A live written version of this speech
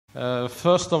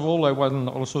First of all, I want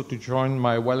also to join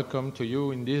my welcome to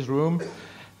you in this room,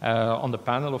 on the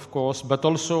panel, of course, but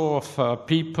also of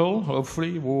people,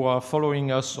 hopefully, who are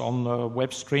following us on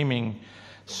web streaming.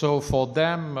 So for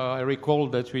them, I recall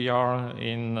that we are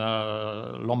in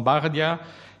Lombardia,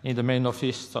 in the main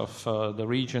office of the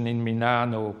region in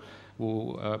Milan,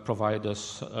 who provide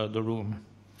us the room.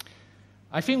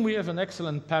 I think we have an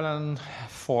excellent panel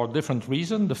for different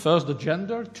reasons. The first, the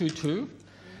gender, 2-2.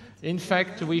 In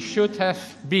fact, we should have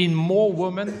been more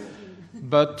women,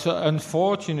 but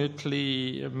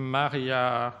unfortunately,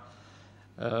 Maria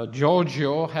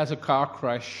Giorgio has a car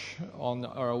crash on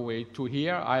her way to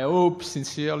here. I hope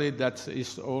sincerely that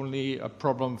is only a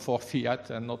problem for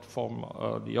Fiat and not for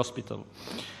the hospital.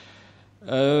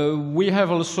 We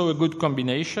have also a good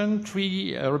combination,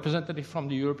 3 representatives from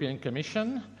the European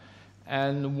Commission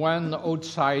and 1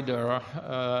 outsider,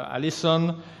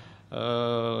 Alison,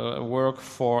 work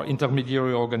for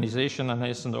intermediary organization and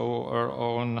has her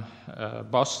own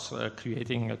boss,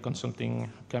 creating a consulting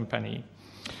company.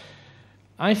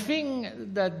 I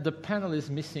think that the panel is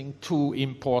missing 2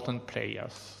 important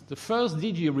players. The first,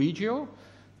 DG Regio,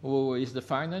 who is the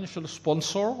financial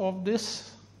sponsor of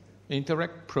this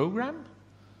Interact program,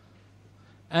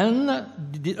 and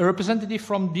the representative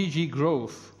from DG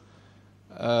Growth.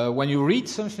 When you read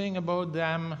something about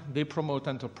them, they promote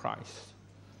enterprise.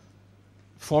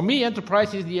 For me,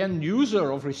 enterprise is the end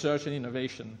user of research and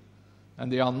innovation,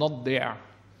 and they are not there.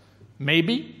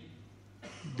 Maybe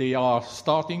they are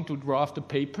starting to draft a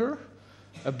paper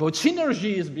about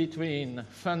synergies between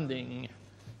funding,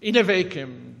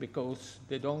 innovation, because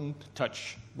they don't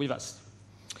touch with us.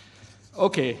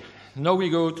 Okay, now we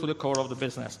go to the core of the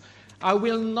business. I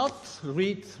will not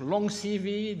read long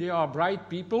CV, they are bright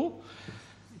people,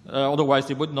 otherwise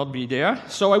they would not be there.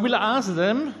 So I will ask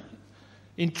them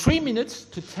in 3 minutes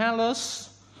to tell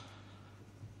us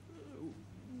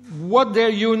what their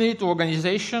unit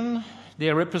organization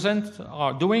they represent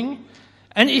are doing,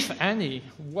 and if any,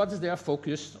 what's their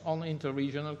focus on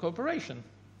interregional cooperation.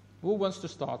 Who wants to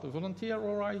start, a volunteer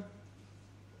or I?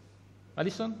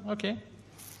 Alison, okay.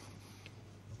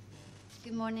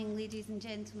 Good morning, ladies and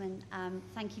gentlemen.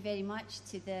 Thank you very much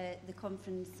to the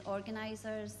conference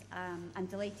organisers. I'm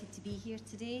delighted to be here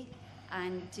today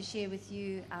and to share with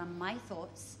you my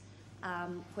thoughts,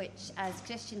 which, as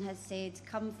Christian has said,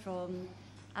 come from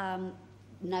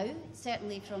now,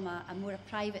 certainly from a more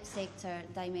private sector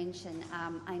dimension.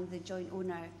 I'm the joint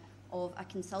owner of a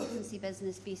consultancy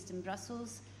business based in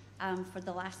Brussels for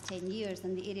the last 10 years,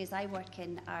 and the areas I work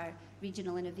in are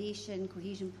regional innovation,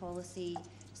 cohesion policy,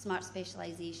 smart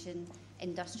specialisation,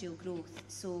 industrial growth.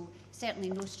 So certainly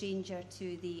no stranger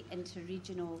to the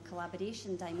interregional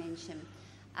collaboration dimension.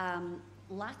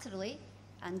 Laterally,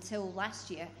 until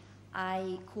last year,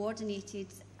 I coordinated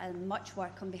much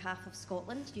work on behalf of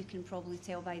Scotland, you can probably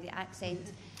tell by the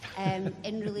accent,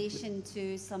 in relation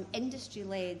to some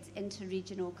industry-led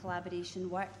interregional collaboration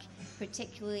work,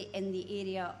 particularly in the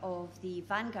area of the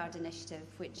Vanguard initiative,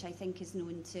 which I think is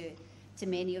known to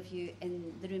many of you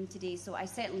in the room today. So I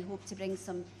certainly hope to bring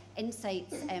some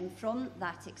insights from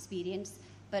that experience,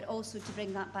 but also to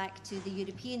bring that back to the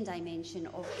European dimension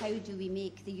of how do we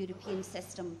make the European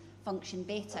system function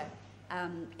better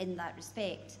in that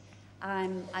respect.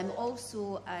 I'm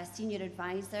also a senior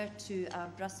advisor to a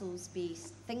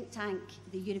Brussels-based think tank,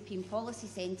 the European Policy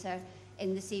Centre,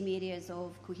 in the same areas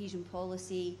of cohesion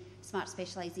policy, smart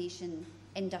specialisation,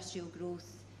 industrial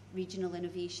growth, regional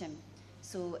innovation.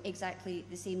 So exactly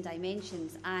the same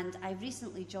dimensions. And I've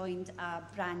recently joined a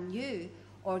brand new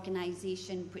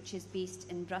organisation which is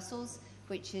based in Brussels,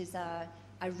 which is a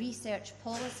research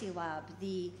policy lab,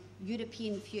 the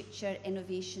European Future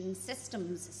Innovation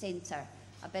Systems Centre.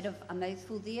 A bit of a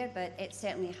mouthful there, but it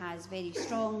certainly has very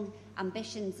strong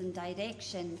ambitions and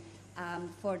direction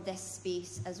for this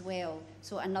space as well.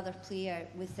 So another player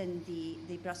within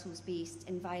the Brussels-based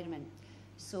environment.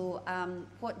 So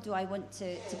what do I want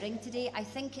to bring today? I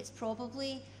think it's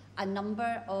probably a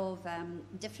number of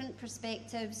different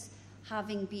perspectives,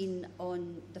 having been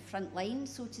on the front line,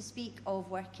 so to speak, of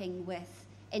working with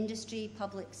industry,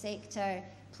 public sector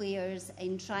players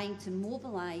in trying to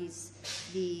mobilise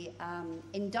the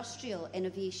industrial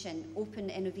innovation,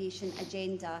 open innovation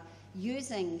agenda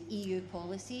using EU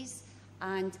policies,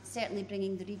 and certainly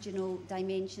bringing the regional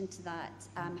dimension to that.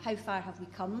 How far have we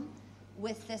come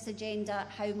with this agenda?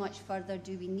 How much further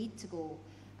do we need to go?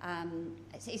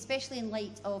 Especially in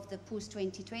light of the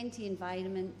post-2020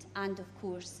 environment and, of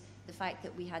course, the fact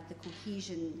that we had the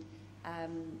cohesion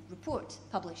report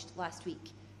published last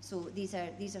week. So these are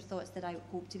thoughts that I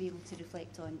hope to be able to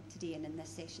reflect on today and in this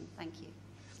session. Thank you.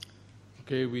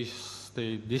 Okay, we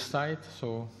stay this side,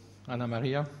 so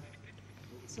Annamaria.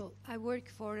 So I work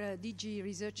for DG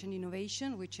Research and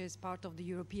Innovation, which is part of the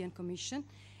European Commission,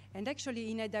 and actually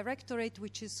in a directorate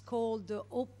which is called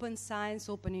Open Science,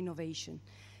 Open Innovation.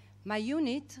 My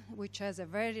unit, which has a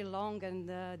very long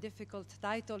and difficult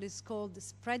title, is called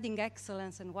Spreading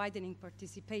Excellence and Widening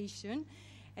Participation,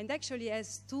 and actually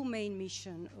has two main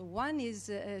missions. One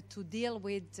is to deal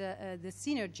with the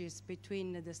synergies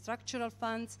between the structural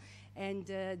funds and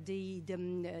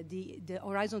the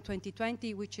Horizon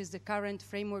 2020, which is the current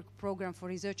framework program for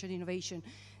research and innovation,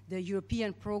 the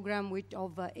European program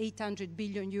of 800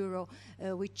 billion euro,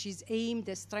 which is aimed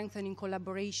at strengthening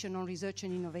collaboration on research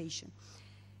and innovation.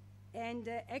 And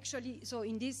actually, so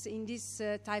in this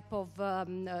type of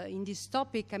in this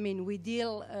topic, I mean, we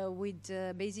deal with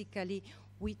basically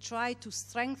we try to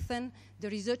strengthen the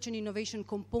research and innovation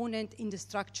component in the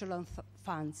structural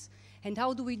funds. And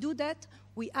how do we do that?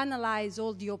 We analyze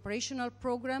all the operational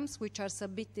programs which are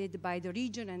submitted by the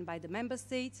region and by the member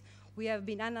states. We have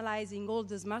been analyzing all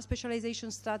the smart specialization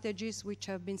strategies which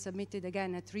have been submitted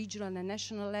again at regional and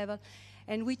national level.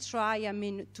 And we try, I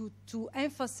mean, to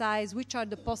emphasize which are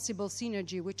the possible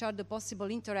synergy, which are the possible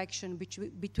interaction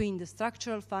between the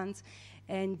structural funds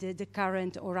and the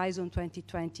current Horizon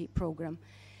 2020 program.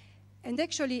 And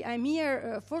actually, I'm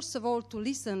here, first of all, to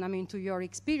listen, I mean, to your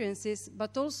experiences,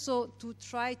 but also to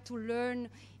try to learn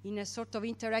in a sort of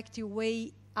interactive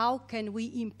way how can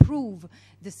we improve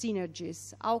the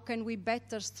synergies, how can we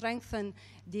better strengthen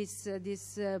this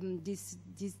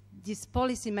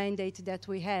policy mandate that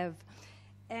we have.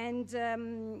 And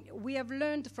we have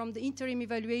learned from the interim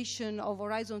evaluation of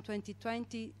Horizon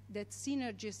 2020 that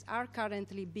synergies are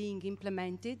currently being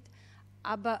implemented,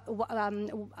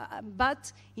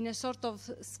 but in a sort of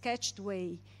sketched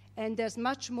way. And there's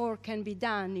much more can be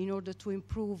done in order to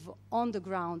improve on the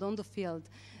ground, on the field,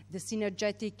 the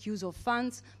synergetic use of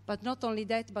funds, but not only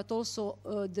that, but also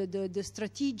the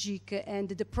strategic and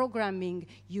the programming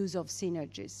use of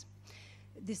synergies.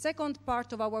 The second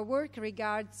part of our work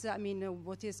regards, I mean,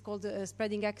 what is called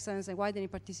spreading excellence and widening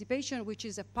participation, which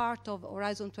is a part of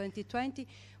Horizon 2020,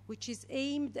 which is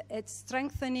aimed at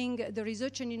strengthening the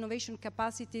research and innovation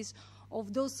capacities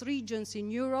of those regions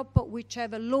in Europe which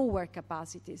have a lower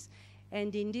capacities.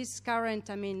 And in this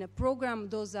current, I mean, program,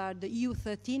 those are the EU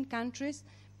 13 countries,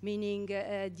 meaning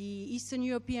the Eastern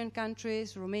European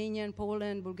countries, Romania,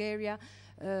 Poland, Bulgaria,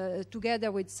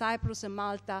 together with Cyprus and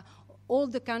Malta, all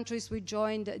the countries which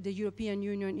joined the European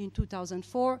Union in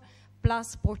 2004,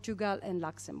 plus Portugal and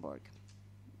Luxembourg.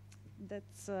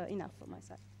 That's enough for my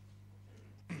side.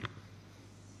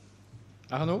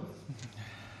 Arnaud?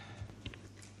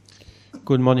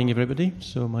 Good morning, everybody.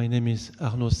 So my name is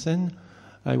Arnaud Senn.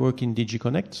 I work in DG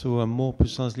Connect, so I'm more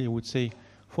precisely, I would say,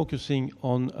 focusing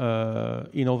on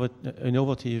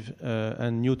innovative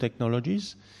and new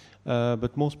technologies.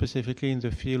 But more specifically in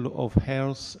the field of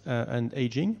health and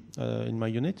aging in my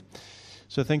unit.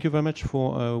 So thank you very much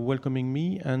for welcoming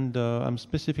me, and I'm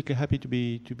specifically happy to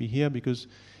be here because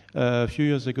a few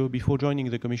years ago, before joining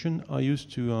the Commission, I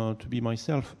used to be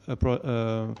myself a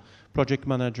project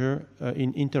manager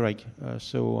in Interreg.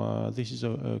 So this is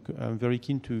I'm very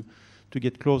keen to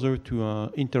get closer to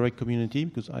Interreg community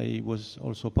because I was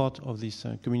also part of this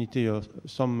community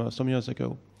some years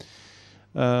ago.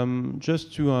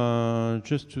 Just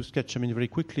to sketch, I mean, very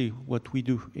quickly what we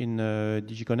do in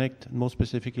DG Connect, more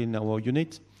specifically in our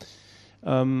unit.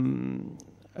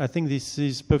 I think this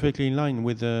is perfectly in line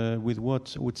with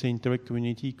what I would say Interreg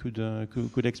community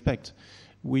could expect.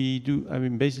 We do, I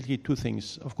mean, basically two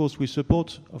things. Of course, we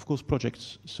support, of course,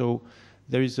 projects. So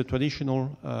there is a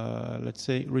traditional, let's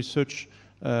say,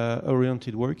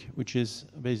 research-oriented work, which is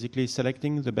basically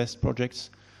selecting the best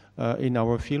projects in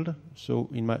our field. So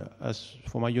as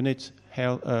for my unit,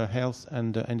 health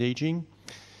and aging.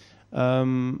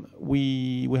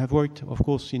 We have worked, of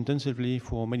course, intensively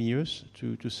for many years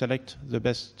to select the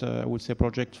best, I would say,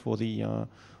 project for the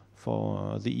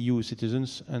EU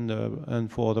citizens and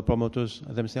for the promoters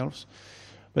themselves.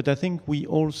 But I think we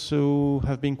also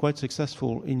have been quite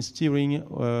successful in steering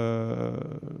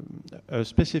a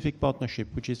specific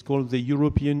partnership, which is called the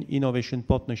European Innovation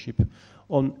Partnership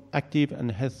on Active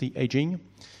and Healthy Aging,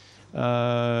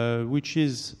 which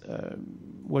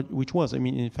was, I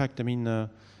mean, in fact, I mean,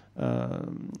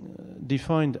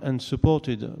 defined and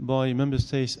supported by member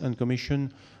states and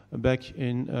Commission back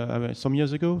in some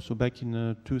years ago, so back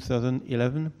in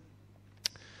 2011.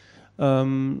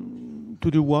 To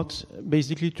do what?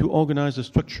 Basically to organize a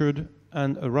structured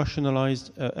and a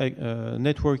rationalized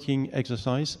networking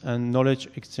exercise and knowledge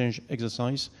exchange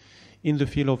exercise in the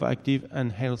field of active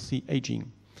and healthy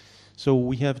aging. So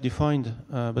we have defined,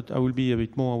 but I will be a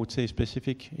bit more, I would say,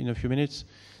 specific in a few minutes,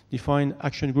 define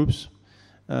action groups,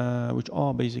 which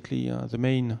are basically the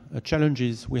main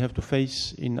challenges we have to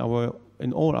face in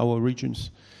all our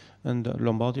regions. And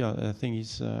Lombardia, I think,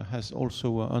 has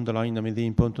also underlined, I mean, the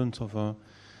importance of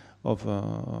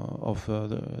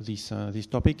this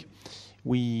topic.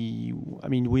 We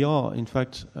are in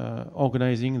fact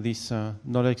organizing this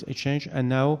knowledge exchange, and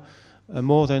now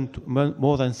more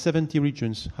than 70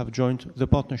 regions have joined the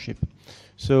partnership.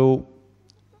 So,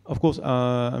 of course,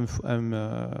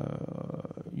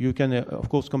 you can of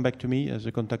course come back to me as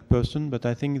a contact person, but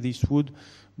I think this would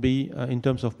be, in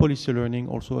terms of policy learning,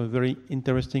 also a very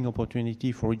interesting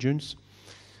opportunity for regions.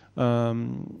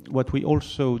 What we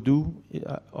also do,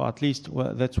 or at least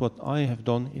that's what I have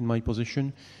done in my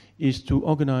position, is to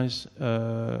organize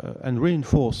and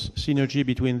reinforce synergy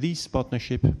between this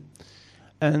partnership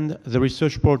and the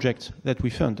research project that we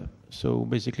fund. So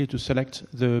basically to select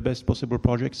the best possible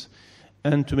projects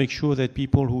and to make sure that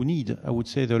people who need, I would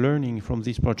say, the learning from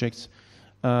these projects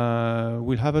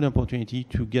will have an opportunity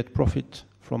to get profit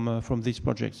from these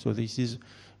projects. So this is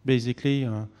basically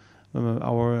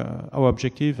our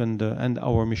objective and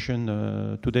our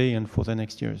mission today and for the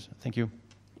next years. Thank you.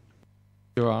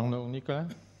 Arnaud,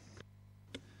 Nicolas.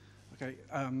 Okay,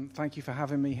 thank you for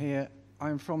having me here.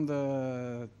 I'm from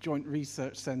the Joint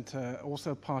Research Centre,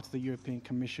 also part of the European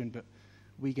Commission, but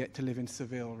we get to live in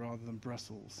Seville rather than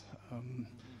Brussels.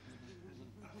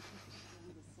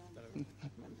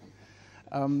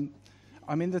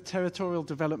 I'm in the Territorial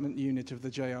Development Unit of the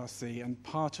JRC, and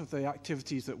part of the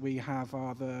activities that we have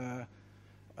are the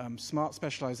Smart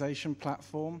Specialisation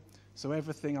Platform. So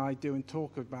everything I do and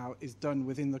talk about is done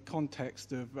within the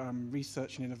context of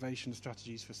research and innovation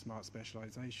strategies for smart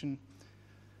specialisation.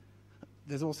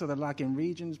 There's also the Lag in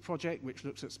Regions project, which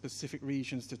looks at specific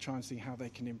regions to try and see how they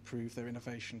can improve their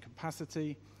innovation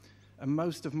capacity. And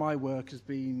most of my work has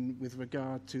been with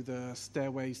regard to the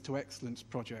Stairways to Excellence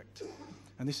project.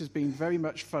 And this has been very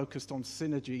much focused on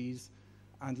synergies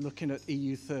and looking at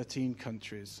EU 13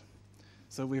 countries.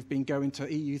 So we've been going to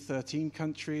EU 13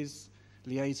 countries,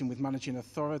 liaising with managing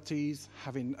authorities,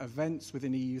 having events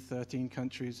within EU 13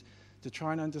 countries to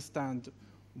try and understand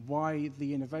why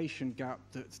the innovation gap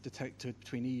that's detected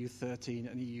between EU 13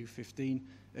 and EU 15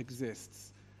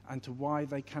 exists, and to why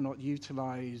they cannot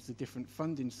utilize the different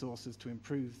funding sources to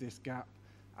improve this gap,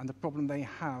 and the problem they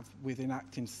have with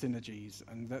enacting synergies.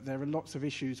 And that there are lots of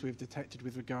issues we've detected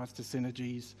with regards to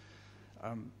synergies.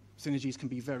 Synergies can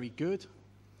be very good,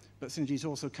 but synergies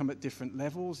also come at different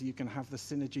levels. You can have the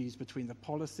synergies between the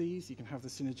policies, you can have the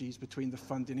synergies between the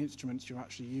funding instruments you're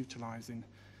actually utilizing.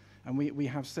 And we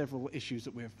have several issues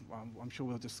that I'm sure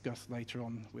we'll discuss later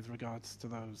on with regards to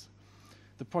those.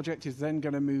 The project is then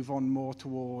going to move on more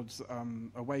towards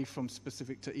away from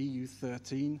specific to EU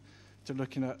 13 to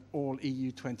looking at all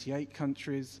EU 28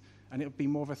 countries, and it'll be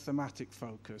more of a thematic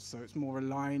focus. So it's more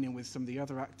aligning with some of the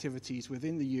other activities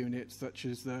within the unit, such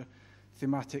as the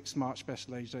thematic smart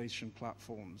specialization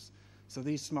platforms. So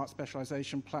these smart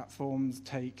specialization platforms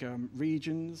take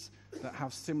regions that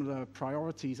have similar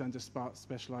priorities under smart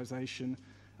specialization,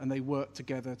 and they work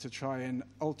together to try and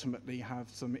ultimately have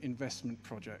some investment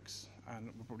projects. And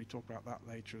we'll probably talk about that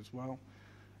later as well.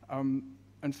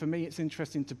 And for me, it's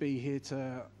interesting to be here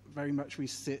to very much we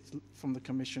sit from the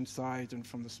Commission side and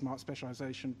from the smart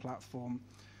specialization platform,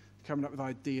 coming up with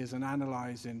ideas and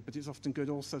analysing, but it's often good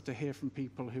also to hear from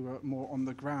people who are more on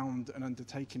the ground and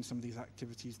undertaking some of these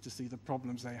activities to see the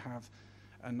problems they have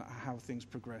and how things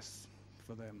progress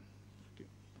for them. Thank you.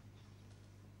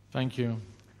 Thank you.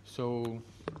 So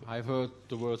I've heard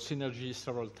the word synergy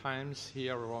several times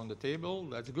here around the table.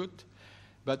 That's good.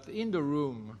 But in the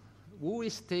room, who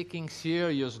is taking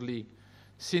seriously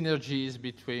synergies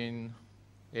between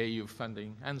EU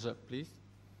funding? Hands up, please.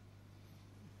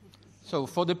 So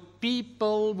for the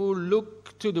people who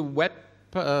look to the web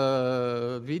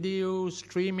video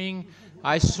streaming,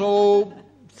 I saw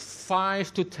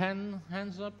 5 to 10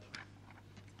 hands up.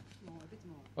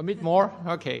 A bit more?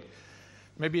 Okay.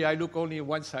 Maybe I look only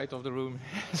one side of the room,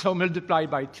 so multiply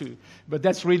by 2. But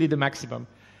that's really the maximum.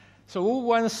 So who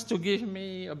wants to give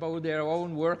me about their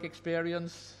own work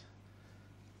experience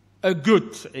a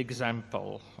good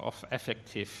example of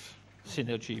effective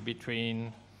synergy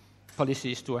between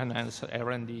policies to enhance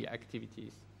R&D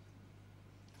activities?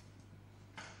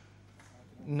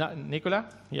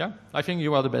 Nicolas? Yeah? I think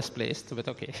you are the best placed, but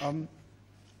okay.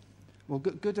 Well,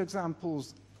 good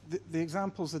examples, the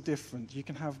examples are different. You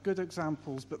can have good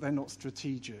examples, but they're not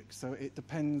strategic. So it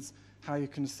depends how you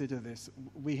consider this.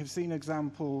 We have seen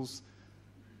examples,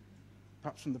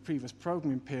 perhaps from the previous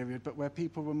programming period, but where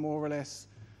people were more or less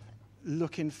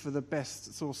looking for the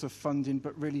best source of funding,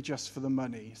 but really just for the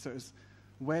money. So it's,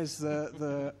 where's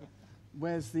the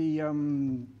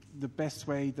best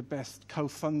way, the best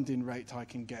co-funding rate I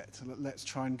can get? Let's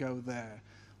try and go there.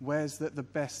 Where's the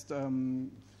best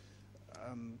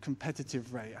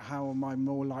competitive rate? How am I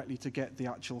more likely to get the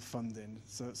actual funding?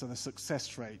 So the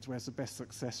success rate, where's the best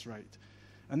success rate?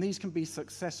 And these can be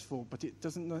successful, but it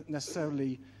doesn't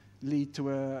necessarily lead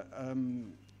to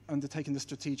undertaking the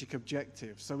strategic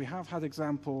objective. So we have had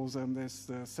examples, there's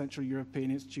the Central European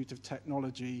Institute of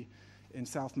Technology in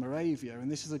South Moravia,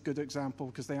 and this is a good example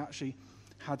because they actually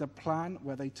had a plan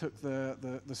where they took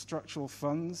the structural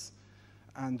funds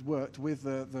and worked with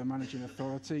the managing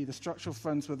authority. The structural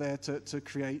funds were there to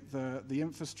create the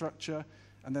infrastructure,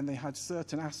 and then they had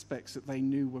certain aspects that they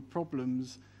knew were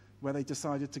problems where they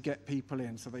decided to get people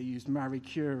in. So they used Marie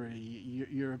Curie,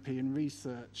 European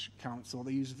Research Council.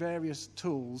 They used various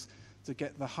tools to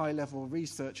get the high-level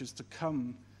researchers to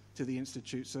come to the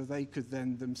institute so they could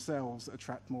then themselves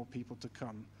attract more people to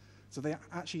come. So they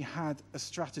actually had a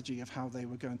strategy of how they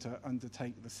were going to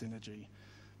undertake the synergy.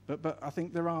 But I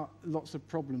think there are lots of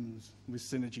problems with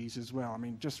synergies as well. I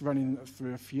mean, just running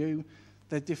through a few,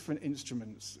 they're different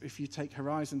instruments. If you take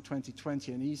Horizon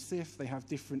 2020 and ESIF, they have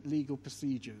different legal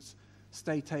procedures.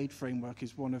 State aid framework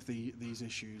is one of these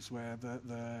issues where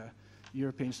the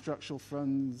European structural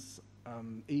funds,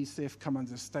 ESIF come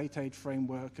under the state aid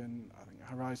framework, and I think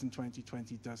Horizon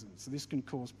 2020 doesn't. So this can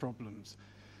cause problems.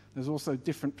 There's also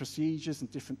different procedures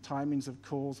and different timings of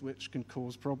calls which can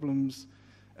cause problems.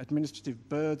 Administrative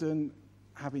burden,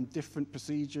 having different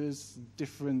procedures,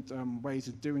 different ways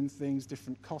of doing things,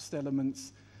 different cost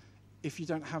elements. If you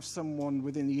don't have someone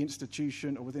within the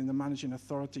institution or within the managing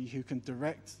authority who can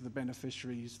direct the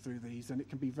beneficiaries through these, then it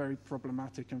can be very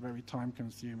problematic and very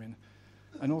time-consuming.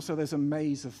 And also there's a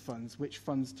maze of funds, which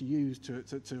funds to use to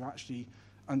actually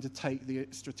undertake the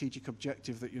strategic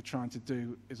objective that you're trying to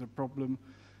do is a problem.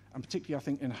 And particularly I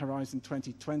think in Horizon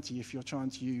 2020, if you're trying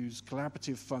to use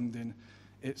collaborative funding,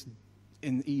 it's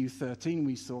in EU13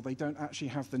 we saw they don't actually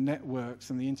have the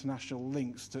networks and the international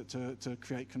links to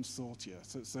create consortia.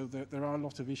 So there are a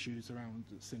lot of issues around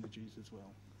synergies as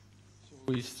well.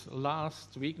 So his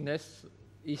last weakness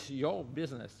is your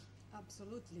business.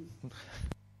 Absolutely.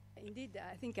 Indeed,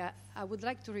 I think I would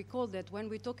like to recall that when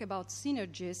we talk about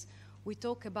synergies, we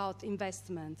talk about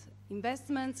investment.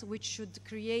 Investments which should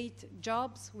create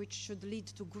jobs, which should lead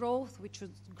to growth, which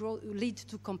should lead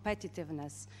to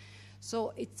competitiveness.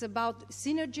 So it's about,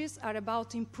 synergies are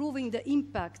about improving the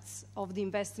impacts of the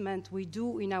investment we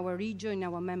do in our region, in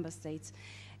our member states.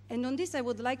 And on this, I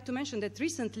would like to mention that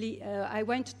recently I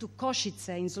went to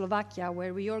Košice in Slovakia,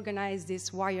 where we organized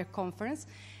this WIRE conference,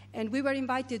 and we were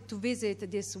invited to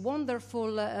visit this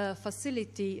wonderful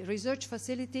facility, research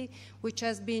facility, which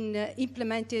has been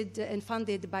implemented and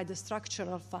funded by the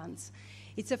structural funds.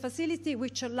 It's a facility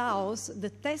which allows the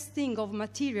testing of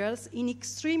materials in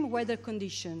extreme weather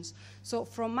conditions, so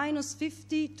from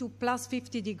 -50 to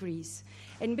 +50 degrees.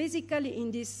 And basically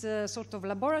in this sort of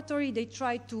laboratory, they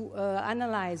try to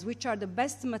analyze which are the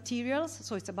best materials,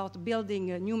 so it's about building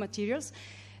new materials,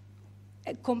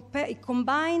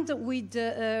 combined with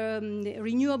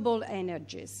renewable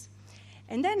energies.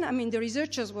 And then, I mean, the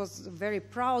researchers was very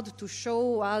proud to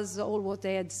show us all what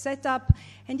they had set up.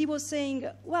 And he was saying,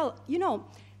 well, you know,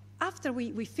 after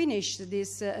we finished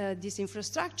this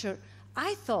infrastructure,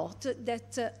 I thought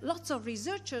that lots of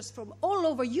researchers from all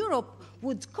over Europe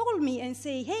would call me and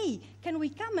say, hey, can we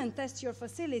come and test your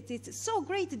facility? It's so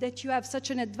great that you have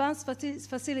such an advanced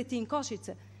facility in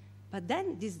Košice. But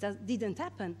then this didn't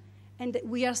happen. And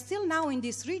we are still now in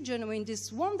this region, in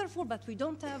this wonderful, but we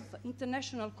don't have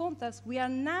international contacts. We are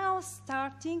now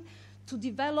starting to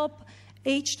develop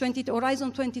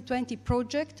Horizon 2020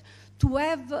 project to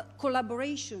have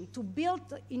collaboration, to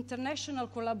build international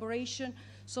collaboration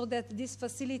so that this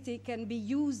facility can be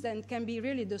used and can be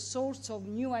really the source of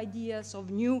new ideas,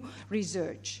 of new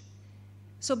research.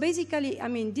 So basically, I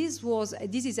mean, this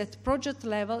is at project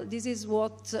level. This is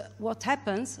what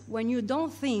happens when you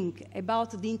don't think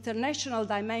about the international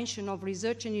dimension of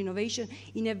research and innovation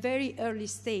in a very early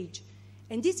stage.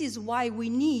 And this is why we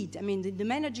need, I mean, the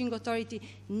managing authority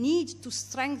needs to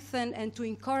strengthen and to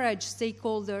encourage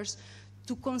stakeholders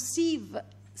to conceive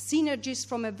synergies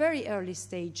from a very early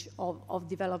stage of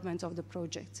development of the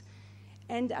project.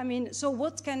 And I mean, so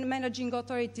what can managing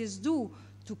authorities do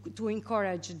to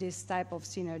encourage this type of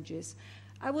synergies?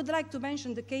 I would like to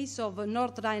mention the case of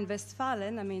North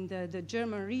Rhine-Westphalen, I mean the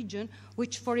German region,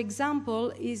 which, for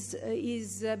example, is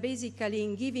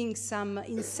basically giving some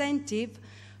incentive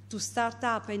to start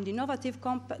up and innovative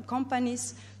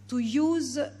companies to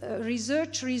use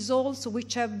research results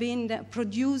which have been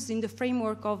produced in the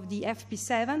framework of the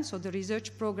FP7, so the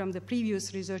research program, the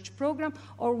previous research program,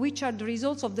 or which are the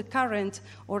results of the current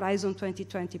Horizon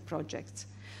 2020 projects.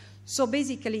 So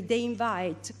basically, they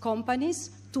invite companies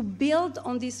to build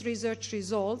on these research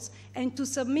results and to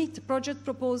submit project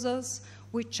proposals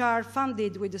which are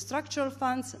funded with the structural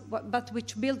funds, but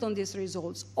which build on these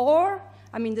results. Or,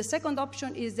 I mean, the second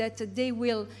option is that they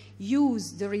will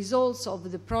use the results of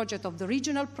the project, of the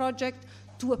regional project,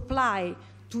 to apply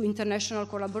to international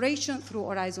collaboration through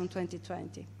Horizon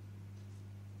 2020.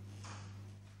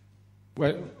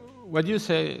 Well, what you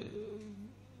say,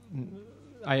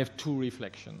 I have two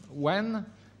reflections. One,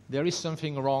 there is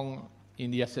something wrong in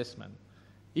the assessment.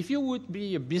 If you would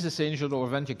be a business angel or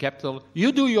venture capital,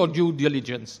 you do your due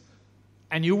diligence,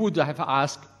 and you would have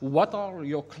asked, what are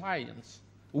your clients?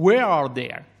 Where are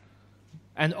they?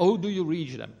 And how do you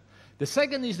reach them? The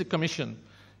second is the commission.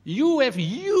 You have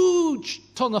huge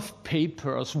ton of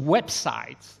papers,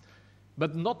 websites,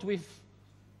 but not with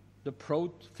the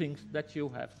proud things that you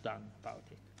have done about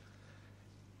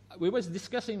it. We was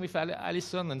discussing with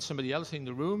Alison and somebody else in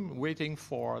the room, waiting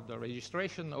for the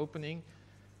registration opening.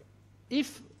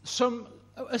 If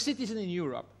a citizen in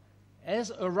Europe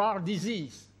has a rare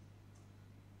disease,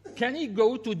 can he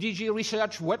go to DG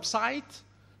Research website,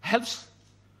 helps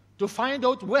to find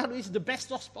out where is the best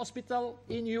hospital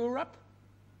in Europe?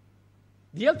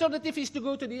 The alternative is to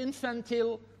go to the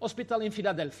Infantile Hospital in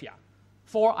Philadelphia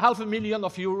for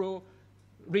 €500,000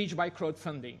 reached by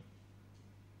crowdfunding.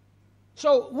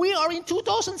 So we are in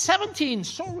 2017,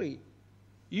 sorry.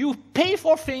 You pay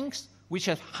for things which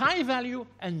have high value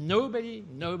and nobody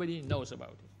knows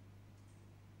about it.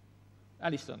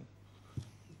 Alison.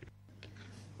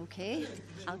 Okay,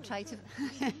 I'll try to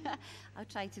I'll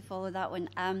try to follow that one.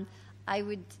 I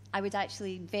would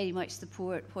actually very much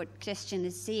support what Christian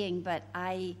is saying, but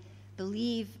I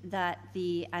believe that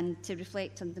and to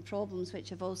reflect on the problems which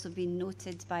have also been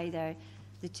noted by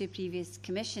the two previous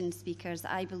commission speakers,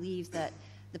 I believe that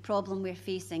the problem we're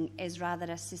facing is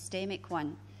rather a systemic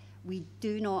one. We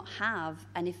do not have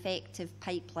an effective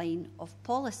pipeline of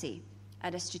policy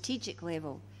at a strategic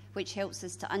level, which helps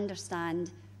us to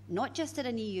understand, not just at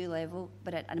an EU level,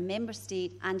 but at a member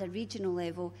state and a regional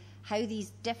level, how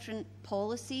these different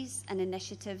policies and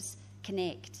initiatives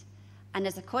connect. And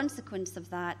as a consequence of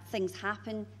that, things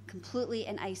happen completely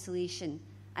in isolation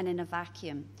and in a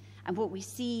vacuum. And what we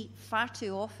see far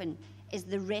too often is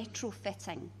the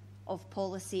retrofitting of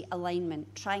policy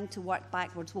alignment, trying to work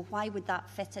backwards. Well, why would that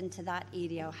fit into that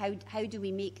area? How do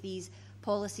we make these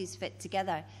policies fit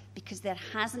together? Because there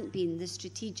hasn't been the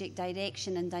strategic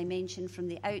direction and dimension from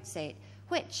the outset,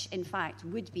 which, in fact,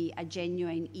 would be a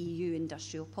genuine EU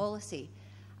industrial policy.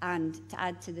 And to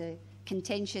add to the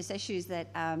contentious issues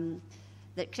that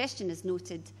Christian has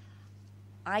noted,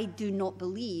 I do not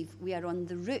believe we are on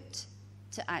the route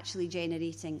to actually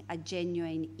generating a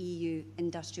genuine EU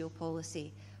industrial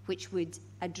policy, which would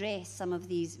address some of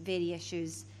these very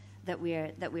issues that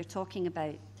we're talking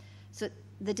about. So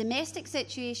the domestic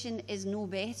situation is no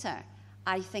better.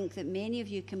 I think that many of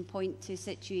you can point to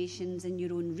situations in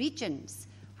your own regions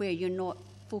where you're not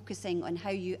focusing on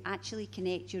how you actually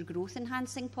connect your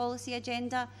growth-enhancing policy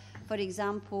agenda. For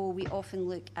example, we often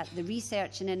look at the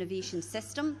research and innovation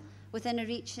system within a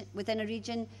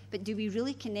region, but do we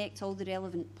really connect all the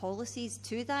relevant policies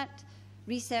to that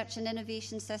research and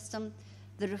innovation system?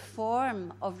 The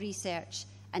reform of research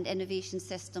and innovation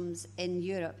systems in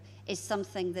Europe is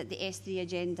something that the S3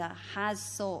 agenda has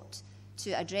sought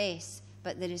to address,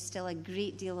 but there is still a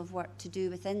great deal of work to do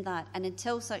within that. And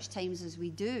until such times as we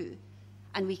do,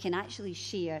 and we can actually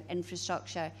share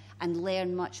infrastructure and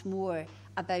learn much more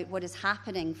about what is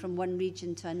happening from one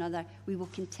region to another, we will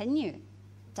continue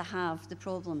to have the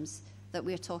problems that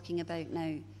we're talking about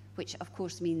now, which of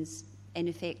course means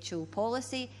ineffectual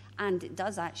policy, and it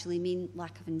does actually mean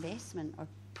lack of investment or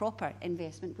proper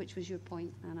investment, which was your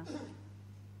point, Anna.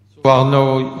 Well,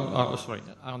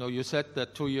 Arnaud, you said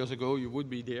that 2 years ago you would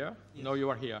be there. Yes. Now you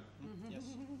are here. Mm-hmm. Yes.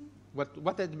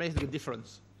 What had made the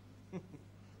difference?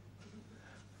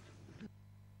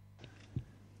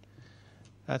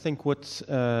 I think what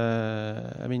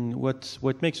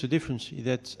makes a difference is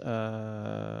that,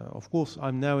 of course,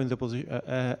 I'm now in the position.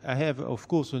 I have, of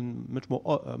course, a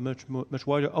much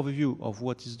wider overview of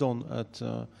what is done at,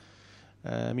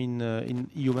 in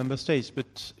EU member states.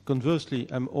 But conversely,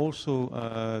 I'm also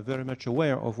very much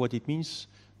aware of what it means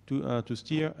to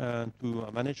steer and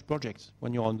to manage projects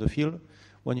when you're on the field,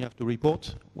 when you have to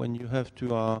report, when you have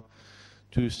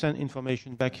to send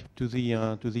information back to the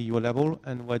EU level,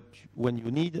 and when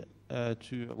you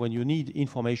need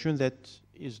information that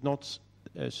is not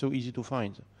so easy to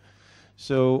find.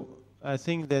 So I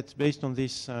think that based on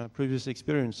this previous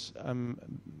experience, I'm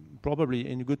probably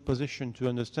in a good position to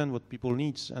understand what people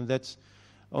need, and that's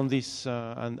on this,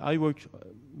 and I work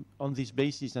on this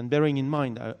basis, and bearing in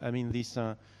mind, I mean, this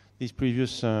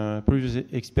previous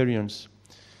experience.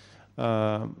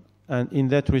 And in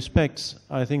that respect,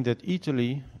 I think that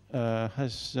Italy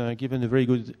has given a very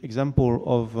good example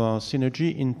of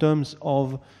synergy in terms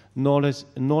of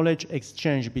knowledge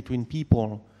exchange between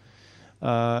people.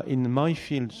 In my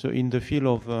field, so in the field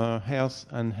of health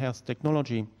and health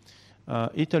technology,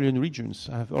 Italian regions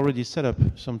have already set up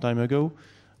some time ago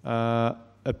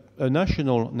a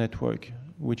national network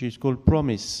which is called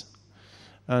PROMIS,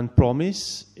 and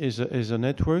PROMIS is a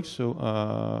network.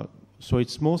 So so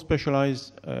it's more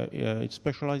specialized. It's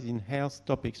specialized in health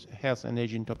topics, health and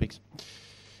aging topics.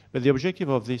 But the objective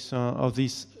of this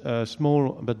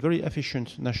small but very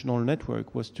efficient national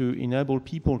network was to enable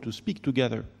people to speak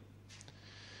together.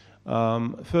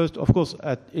 First, of course,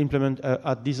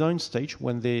 at design stage,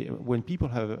 when people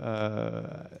have,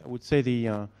 I would say,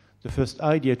 the first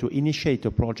idea to initiate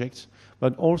a project,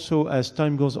 but also as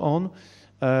time goes on,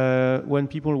 when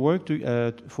people work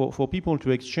for people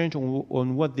to exchange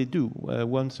on what they do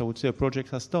once, I would say, a project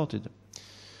has started.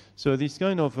 So this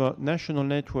kind of national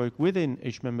network within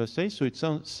each member state. So it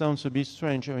sounds a bit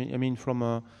strange. I mean, from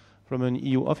an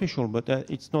EU official, but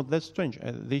it's not that strange.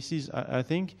 This is, I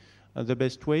think, the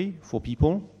best way for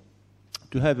people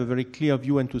to have a very clear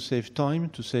view and to save time,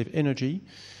 to save energy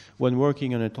when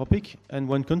working on a topic and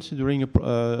when considering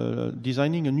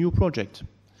designing a new project.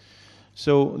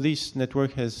 So this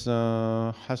network has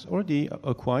already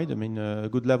acquired, I mean, a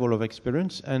good level of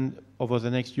experience, and over the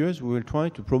next years we will try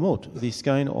to promote this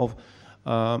kind of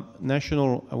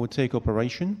national, I would say,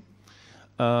 cooperation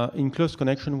in close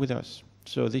connection with us.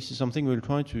 So this is something we'll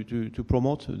try to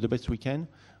promote the best we can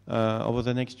over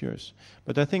the next years.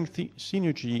 But I think the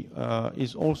synergy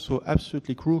is also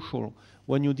absolutely crucial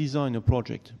when you design a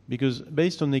project, because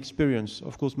based on the experience,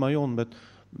 of course my own, but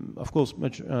of course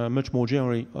much more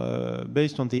generally,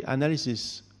 based on the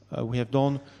analysis we have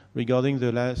done regarding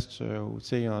the last, I would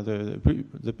say,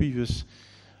 the previous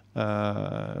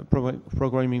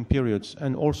programming periods,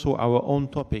 and also our own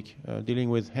topic dealing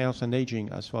with health and aging,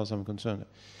 as far as I'm concerned.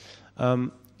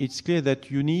 It's clear that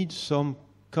you need some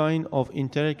kind of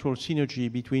intellectual synergy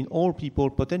between all people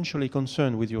potentially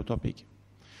concerned with your topic.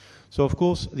 So, of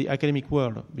course, the academic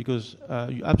world, because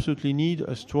you absolutely need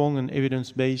a strong and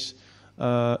evidence-based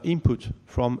input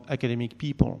from academic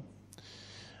people.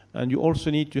 And you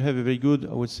also need to have a very good,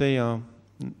 I would say, a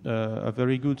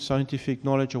very good scientific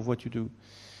knowledge of what you do.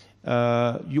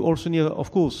 You also need,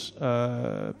 of course,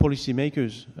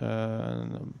 policymakers,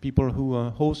 people who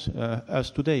host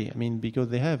us today, I mean, because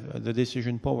they have the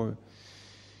decision power.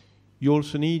 You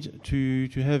also need to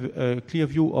have a clear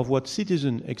view of what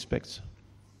citizen expects,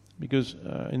 because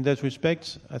in that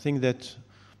respect, I think that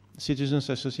citizens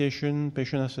association,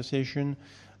 patient association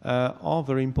are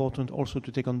very important also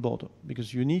to take on board,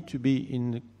 because you need to be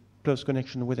in close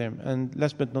connection with them. And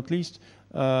last but not least,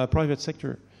 private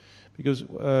sector, because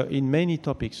in many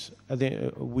topics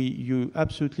you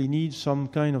absolutely need some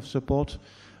kind of support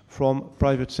from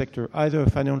private sector, either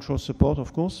financial support,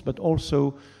 of course, but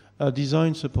also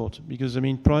design support, because I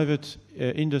mean private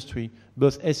industry,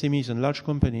 both SMEs and large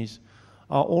companies,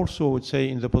 are also, I would say,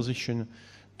 in the position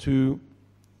to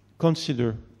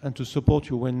consider and to support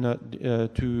you when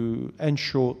to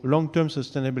ensure long-term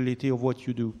sustainability of what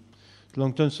you do,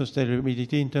 long-term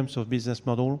sustainability in terms of business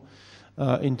model,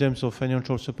 in terms of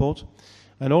financial support,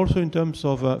 and also in terms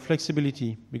of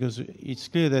flexibility, because it's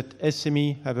clear that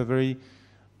SME have a very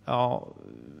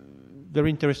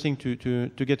interesting to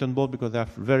get on board, because they are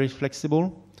very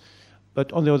flexible.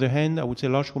 But on the other hand, I would say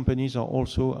large companies are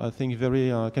also, I think,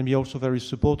 can be also very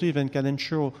supportive and can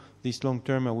ensure this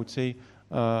long-term, I would say,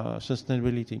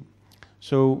 sustainability.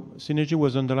 So synergy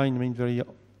was underlined, I mean, very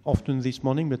often this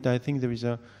morning, but I think there is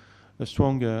a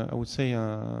strong, I would say,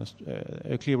 a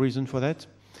clear reason for that.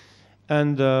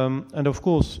 And of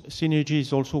course, synergy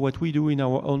is also what we do in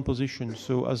our own position.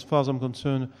 So as far as I'm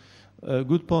concerned, a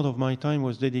good part of my time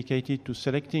was dedicated to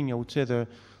selecting, I would say, the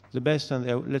best and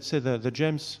let's say the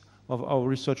gems of our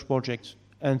research projects,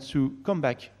 and to come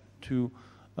back to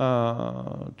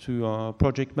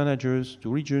project managers, to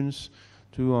regions,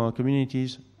 to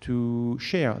communities, to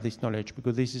share this knowledge,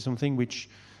 because this is something which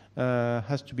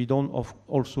has to be done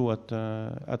also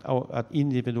at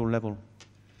individual level.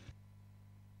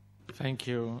 Thank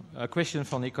you. A question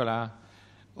for Nicolas.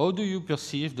 How do you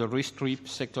perceive the RESTRIP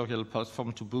sectorial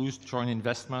platform to boost joint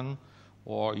investment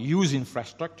or use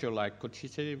infrastructure like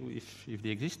Consultancy, if they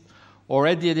exist,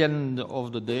 Already at the end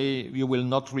of the day, you will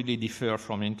not really differ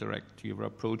from Interact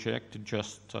Europe project,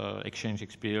 just exchange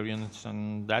experience,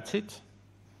 and that's it?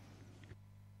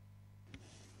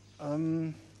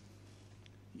 You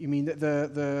mean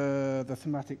the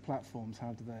thematic platforms,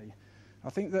 how do they? I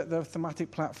think that the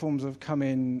thematic platforms have come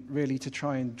in really to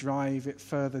try and drive it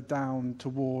further down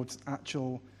towards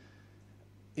actual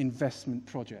investment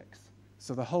projects.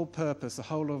 So the whole purpose, the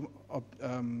whole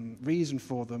reason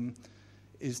for them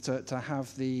is to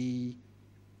have the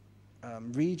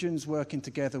regions working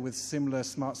together with similar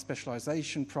smart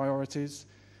specialization priorities,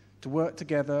 to work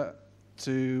together,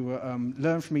 to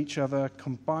learn from each other,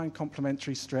 combine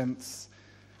complementary strengths,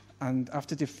 and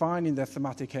after defining their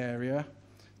thematic area,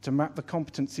 to map the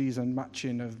competencies and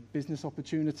matching of business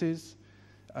opportunities,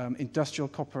 industrial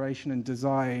cooperation and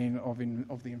design of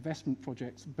the investment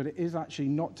projects. But it is actually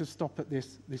not to stop at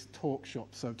this talk shop,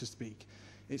 so to speak.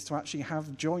 It's to actually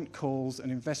have joint calls and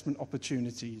investment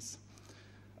opportunities.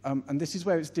 And this is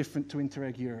where it's different to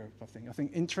Interreg Europe, I think. I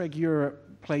think Interreg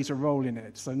Europe plays a role in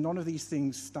it. So none of these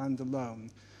things stand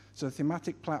alone. So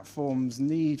thematic platforms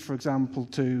need, for example,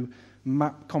 to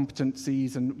map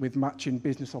competencies and with matching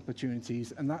business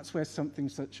opportunities. And that's where something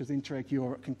such as Interreg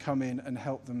Europe can come in and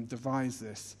help them devise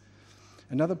this.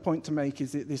 Another point to make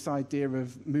is that this idea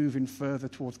of moving further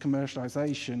towards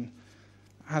commercialization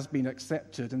has been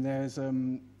accepted. And there's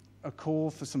a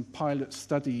call for some pilot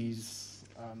studies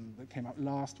that came out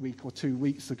last week or 2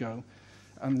 weeks ago.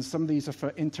 And some of these are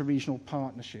for interregional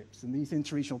partnerships. And these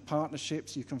interregional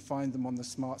partnerships, you can find them on the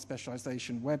Smart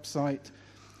Specialization website.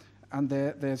 And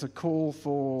there's a call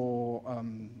for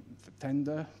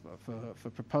tender, for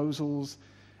proposals.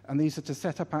 And these are to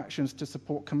set up actions to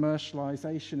support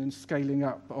commercialization and scaling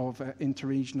up of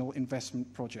interregional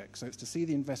investment projects. So it's to see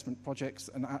the investment projects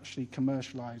and actually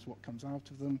commercialize what comes out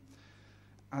of them.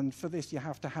 And for this, you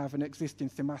have to have an existing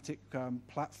thematic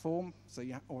platform. So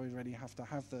you already have to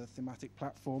have the thematic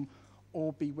platform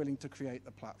or be willing to create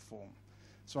the platform.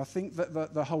 So I think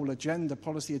that the whole agenda,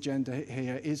 policy agenda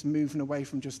here, is moving away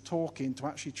from just talking to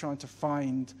actually trying to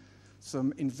find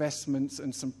some investments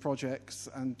and some projects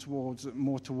and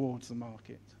more towards the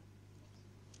market.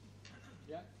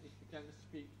 Yeah, if you can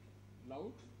speak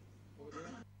loud over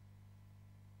there.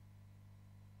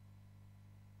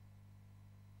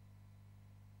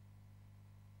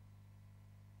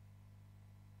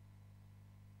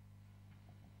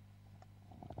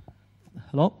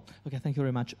 Hello. Okay, thank you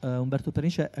very much. Umberto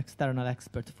Pernice, external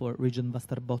expert for Region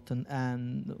Västerbotten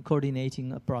and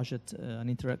coordinating a project, an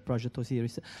Interreg project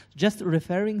series. Just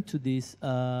referring to this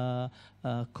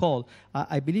call,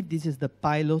 I believe this is the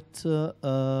pilot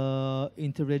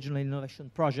interregional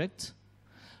innovation project.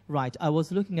 Right, I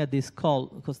was looking at this call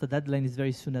because the deadline is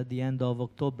very soon at the end of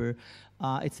October.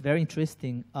 It's very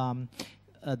interesting.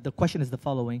 The question is the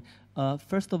following.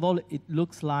 First of all, it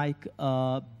looks like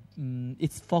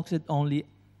it's focused only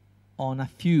on a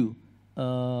few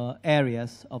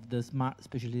areas of the smart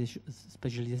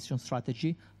specialization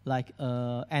strategy, like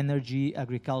energy,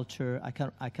 agriculture.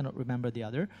 I cannot remember the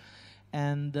other.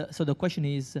 And so the question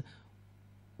is,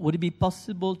 would it be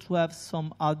possible to have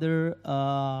some other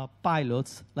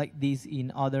pilots like this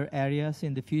in other areas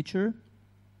in the future?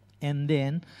 And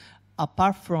then,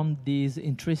 apart from this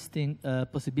interesting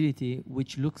possibility,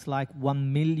 which looks like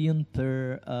 1 million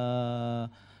per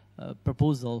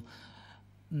proposal,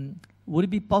 would it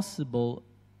be possible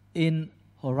in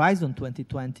Horizon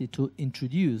 2020 to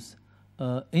introduce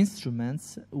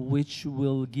instruments which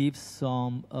will give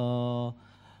some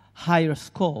higher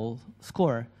score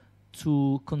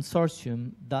to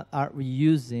consortium that are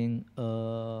reusing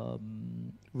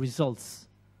results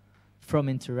from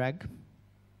Interreg?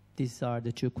 These are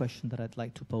the two questions that I'd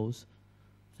like to pose.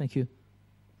 Thank you.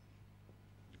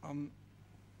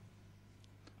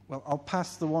 Well, I'll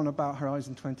pass the one about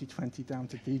Horizon 2020 down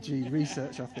to DG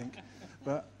Research, I think.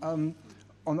 But on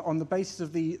the basis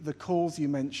of the calls you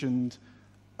mentioned,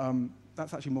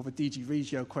 that's actually more of a DG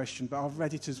Regio question, but I've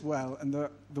read it as well. And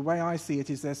the way I see it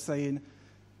is they're saying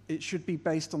it should be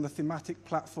based on the thematic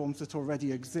platforms that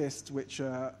already exist, which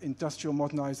are industrial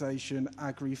modernization,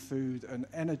 agri-food, and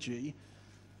energy.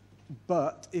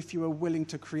 But if you are willing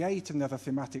to create another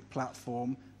thematic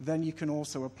platform, then you can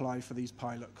also apply for these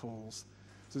pilot calls.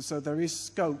 So there is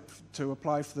scope to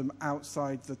apply for them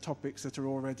outside the topics that are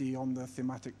already on the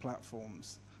thematic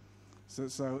platforms.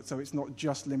 So it's not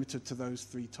just limited to those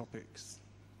 3 topics.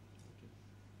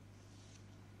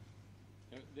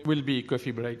 There will be a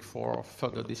coffee break for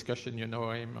further discussion, you know,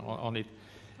 on it.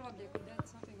 Probably I could add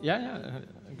something. Yeah,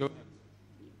 go.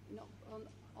 No,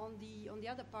 on the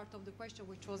other part of the question,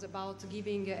 which was about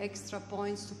giving extra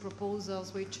points to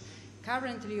proposals which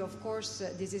Currently, of course,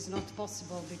 this is not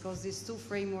possible because these two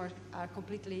frameworks are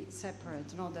completely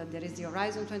separate. You know, that there is the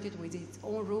Horizon 22 with its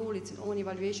own rule, its own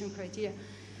evaluation criteria.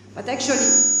 But actually,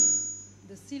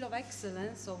 the Seal of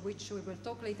Excellence, of which we will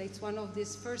talk later, it's one of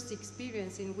these first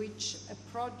experience in which a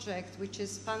project which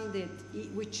is funded,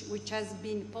 which has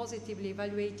been positively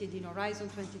evaluated in Horizon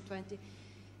 2020,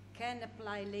 can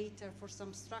apply later for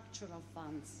some structural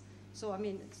funds. So, I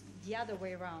mean, it's the other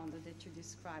way around that you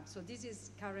described. So this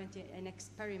is currently an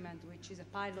experiment, which is a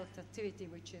pilot activity,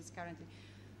 which is currently.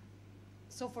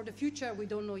 So for the future, we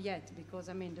don't know yet, because,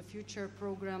 I mean, the future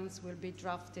programs will be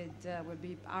drafted,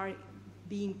 are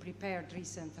being prepared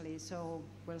recently. So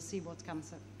we'll see what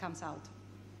comes out.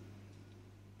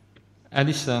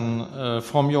 Alison,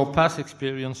 from your past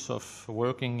experience of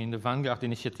working in the Vanguard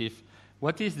initiative,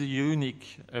 what is the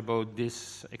unique about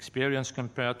this experience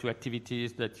compared to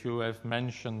activities that you have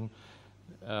mentioned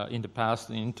in the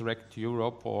past in Interact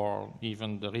Europe or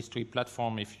even the History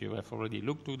platform, if you have already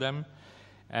looked to them?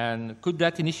 And could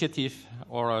that initiative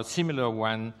or a similar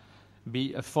one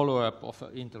be a follow-up of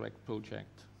an Interact project?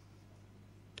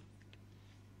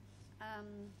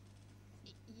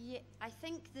 Yeah, I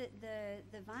think that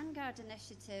the Vanguard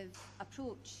initiative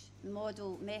approach,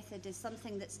 model, method is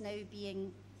something that's now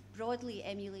being broadly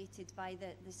emulated by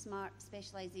the smart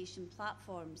specialisation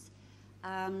platforms.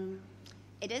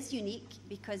 It is unique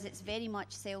because it's very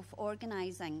much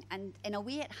self-organising, and in a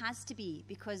way it has to be,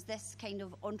 because this kind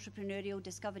of entrepreneurial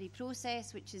discovery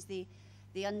process, which is the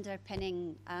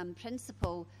underpinning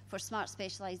principle for smart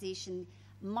specialisation,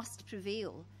 must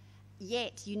prevail.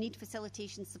 Yet you need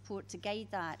facilitation support to guide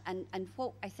that, and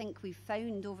what I think we've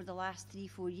found over the last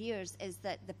 3-4 years is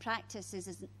that the practice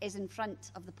is in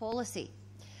front of the policy.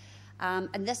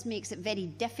 And this makes it very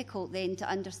difficult then to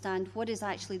understand what is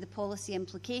actually the policy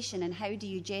implication and how do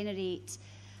you generate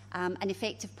an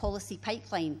effective policy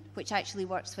pipeline which actually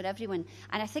works for everyone.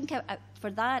 And I think for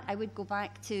that I would go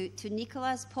back to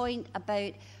Nicola's point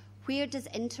about where does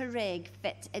Interreg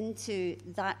fit into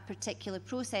that particular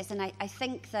process. And I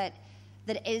think that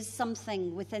there is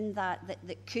something within that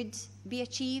could be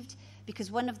achieved,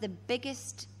 because one of the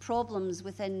biggest problems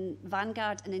within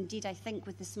Vanguard, and indeed I think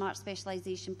with the smart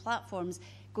specialisation platforms,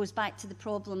 goes back to the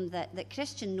problem that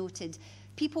Christian noted.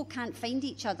 People can't find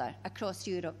each other across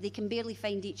Europe. They can barely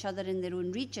find each other in their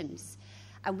own regions.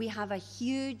 And we have a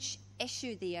huge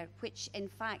issue there, which in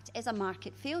fact is a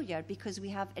market failure because we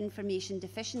have information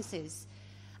deficiencies.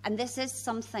 And this is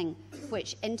something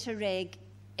which Interreg,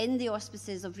 in the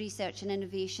auspices of research and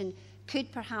innovation,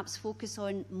 could perhaps focus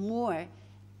on more,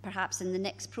 perhaps in the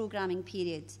next programming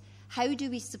period. How do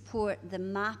we support the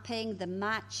mapping, the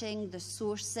matching, the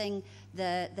sourcing,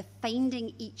 the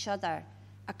finding each other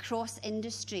across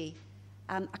industry,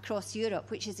 across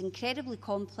Europe, which is incredibly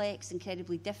complex,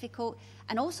 incredibly difficult,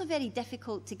 and also very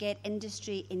difficult to get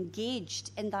industry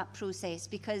engaged in that process,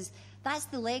 because that's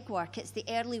the legwork, it's the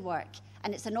early work,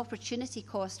 and it's an opportunity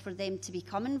cost for them to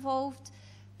become involved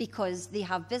because they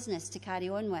have business to carry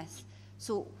on with.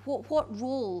 So what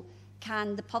role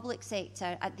can the public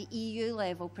sector at the EU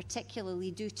level particularly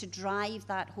do to drive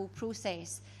that whole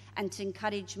process and to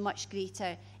encourage much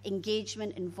greater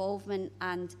engagement, involvement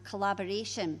and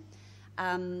collaboration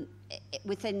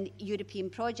within European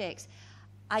projects?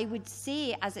 I would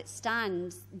say, as it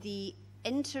stands, the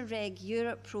Interreg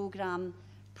Europe programme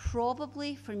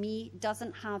probably, for me,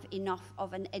 doesn't have enough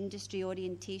of an industry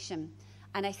orientation.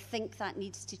 And I think that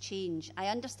needs to change. I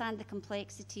understand the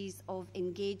complexities of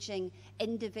engaging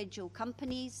individual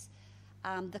companies.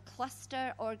 The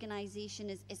cluster organisation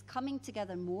is coming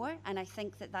together more, and I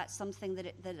think that that's something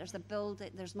that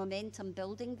there's momentum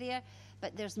building there,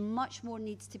 but there's much more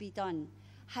needs to be done.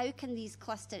 How can these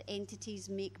cluster entities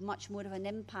make much more of an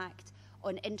impact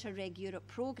on Interreg Europe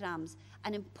programmes?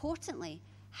 And importantly,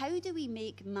 how do we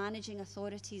make managing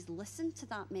authorities listen to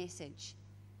that message?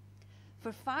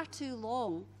 For far too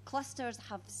long, clusters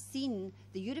have seen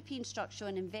the European Structural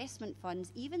and Investment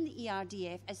Funds, even the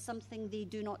ERDF, as something they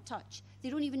do not touch. They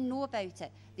don't even know about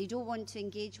it. They don't want to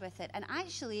engage with it. And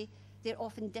actually, they're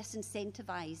often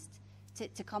disincentivised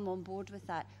to come on board with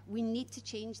that. We need to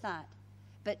change that.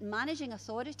 But managing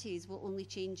authorities will only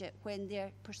change it when they're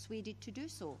persuaded to do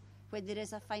so, when there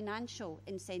is a financial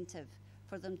incentive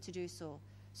for them to do so.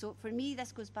 So for me,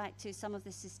 this goes back to some of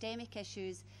the systemic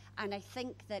issues, and I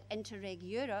think that Interreg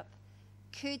Europe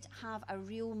could have a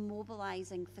real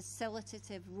mobilising,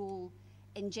 facilitative role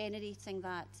in generating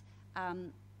that.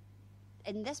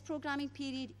 In this programming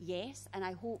period, yes, and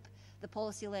I hope the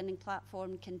Policy Learning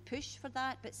Platform can push for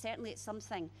that, but certainly it's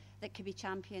something that could be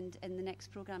championed in the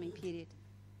next programming period.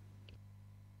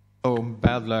 Oh,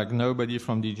 bad luck. Nobody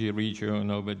from DG Regio,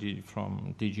 nobody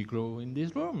from DG Grow in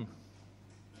this room.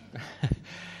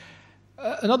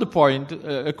 Another point,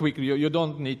 quickly, you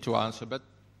don't need to answer, but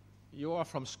you are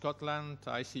from Scotland.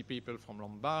 I see people from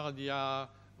Lombardia,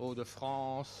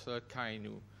 Hauts-de-France,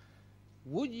 Kainu.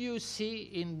 Would you see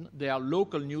in their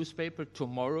local newspaper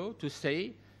tomorrow to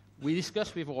say, we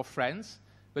discussed with our friends,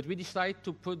 but we decide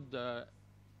to put the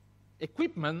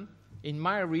equipment in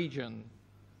my region?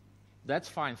 That's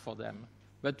fine for them.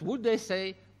 But would they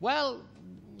say, well,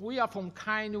 we are from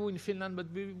Kainu in Finland, but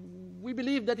we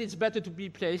believe that it's better to be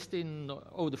placed in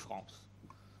Hauts-de-France?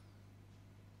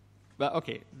 But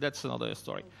okay, that's another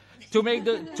story. To make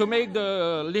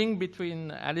the link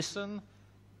between Alison,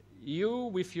 you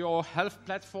with your health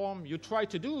platform, you try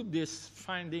to do these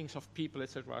findings of people,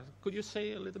 etc. Could you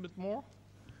say a little bit more?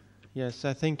 Yes,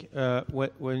 I think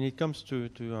when it comes to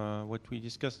what we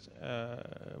discussed,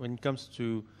 when it comes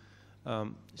to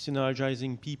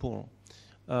synergizing people,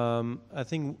 I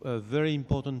think a very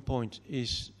important point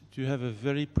is to have a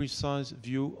very precise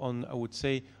view on, I would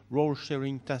say, role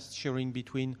sharing, task sharing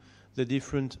between the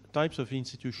different types of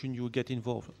institutions you get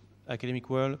involved: academic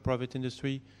world, private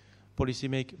industry,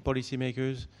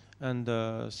 policymakers, and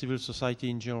civil society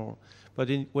in general. But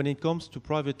when it comes to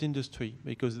private industry,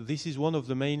 because this is one of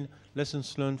the main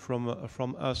lessons learned from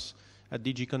us at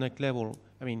DG Connect level.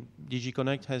 I mean, DG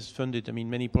Connect has funded,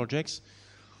 many projects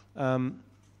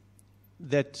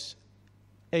that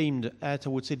aimed at, I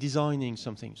would say, designing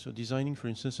something. So designing, for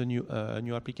instance, a new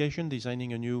application,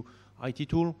 designing a new IT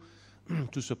tool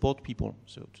to support people.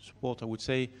 So to support, I would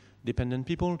say, dependent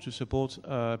people, to support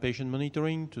patient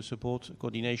monitoring, to support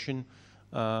coordination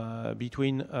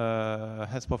between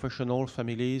health professionals,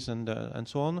 families, and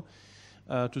so on,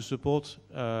 to support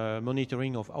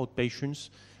monitoring of outpatients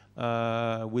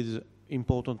with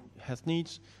important health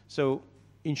needs. So,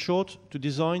 in short, to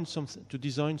design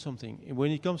something.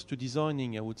 When it comes to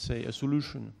designing, I would say, a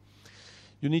solution,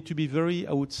 you need to be very,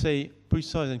 I would say,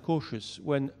 precise and cautious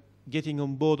when getting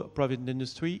on board private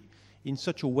industry in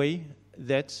such a way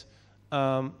that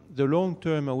the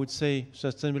long-term, I would say,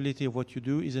 sustainability of what you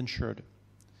do is ensured.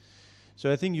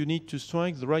 So I think you need to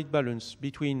strike the right balance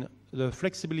between the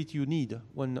flexibility you need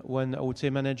when I would say,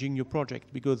 managing your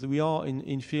project, because we are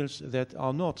in fields that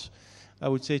are not, I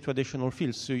would say, traditional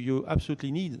fields. So you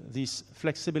absolutely need this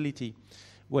flexibility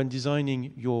when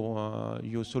designing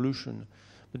your solution.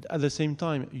 But at the same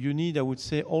time, you need, I would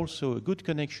say, also a good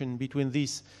connection between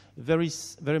this very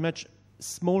much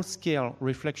small-scale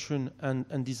reflection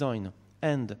and design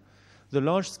and the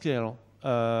large-scale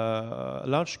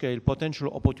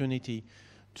potential opportunity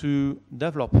to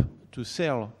develop, to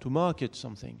sell, to market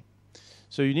something.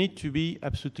 So you need to be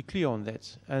absolutely clear on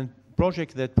that. And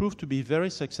projects that proved to be very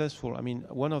successful,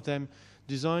 one of them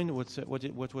designed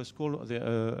what was called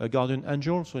a Guardian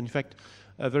Angel. So in fact,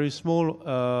 a very small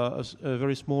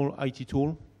IT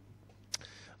tool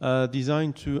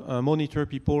designed to monitor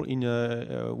people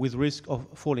with risk of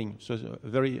falling. So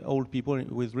very old people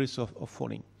with risk of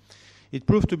falling. It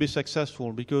proved to be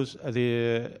successful because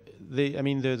the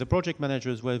project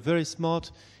managers were very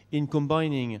smart in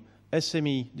combining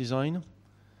SME design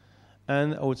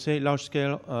and, I would say,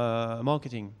 large-scale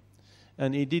marketing.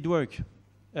 And it did work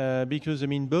because,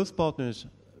 both partners,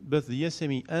 both the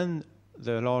SME and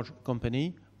the large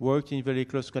company, worked in very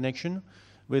close connection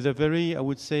with a very, I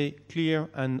would say, clear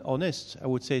and honest, I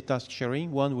would say, task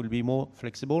sharing. One will be more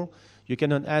flexible. You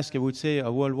cannot ask, I would say,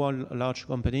 a worldwide large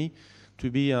company to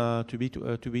be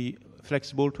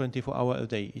flexible 24 hours a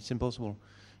day. It's impossible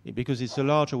because it's a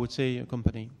large, I would say,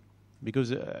 company.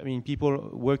 Because people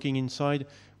working inside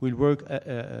will work,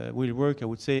 I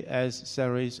would say, as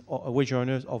salaries or wage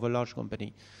earners of a large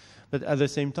company. But at the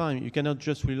same time, you cannot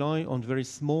just rely on very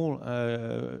small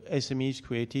SMEs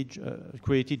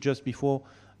created just before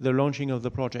the launching of the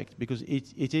project, because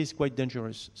it is quite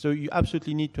dangerous. So you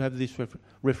absolutely need to have this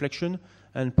reflection,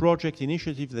 and project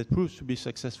initiatives that proves to be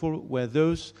successful were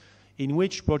those in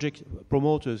which project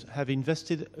promoters have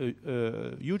invested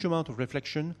a huge amount of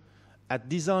reflection at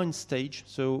design stage,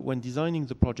 so when designing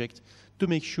the project, to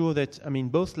make sure that,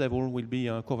 both levels will be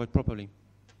covered properly.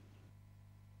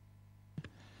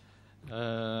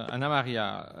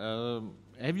 Annamaria,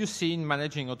 have you seen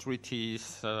managing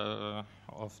authorities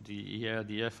of the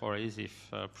ERDF or ASIF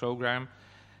program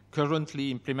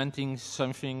currently implementing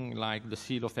something like the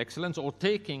Seal of Excellence, or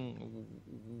taking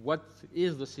what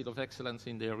is the Seal of Excellence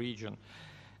in their region?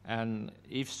 And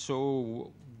if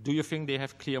so, do you think they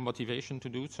have clear motivation to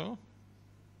do so?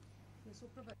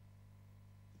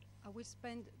 I will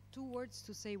spend 2 words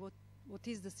to say what what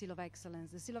is the Seal of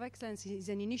Excellence? The Seal of Excellence is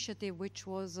an initiative which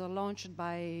was launched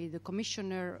by the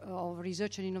Commissioner of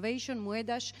Research and Innovation,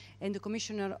 Moedas, and the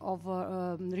Commissioner of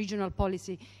Regional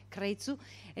Policy, Crețu.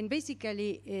 And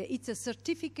basically, it's a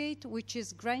certificate which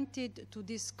is granted to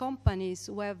these companies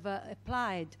who have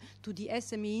applied to the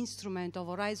SME instrument of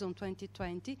Horizon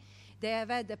 2020. They have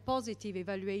had a positive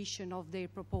evaluation of their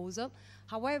proposal.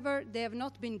 However, they have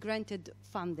not been granted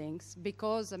fundings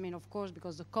because, I mean, of course,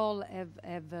 because the call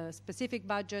have a specific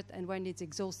budget, and when it's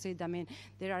exhausted, I mean,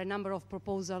 there are a number of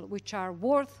proposals which are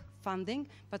worth funding,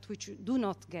 but which do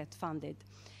not get funded.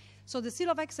 So the Seal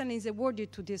of Excellence is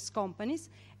awarded to these companies,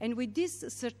 and with this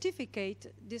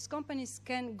certificate, these companies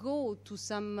can go to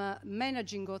some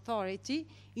managing authority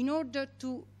in order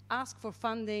to ask for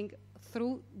funding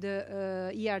through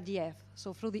the ERDF,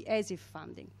 so through the ESIF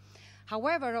funding.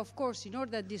 However, of course, in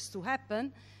order this to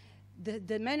happen,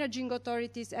 the managing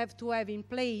authorities have to have in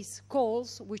place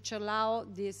calls which allow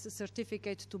this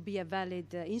certificate to be a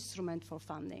valid instrument for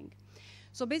funding.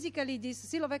 So basically, this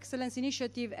Seal of Excellence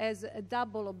initiative has a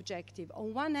double objective.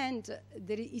 On one hand,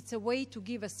 it's a way to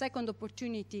give a second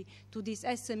opportunity to these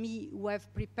SME who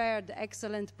have prepared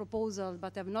excellent proposals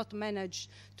but have not managed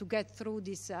to get through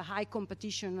this high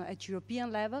competition at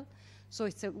European level. So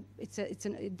it's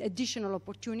an additional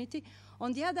opportunity.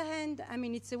 On the other hand, I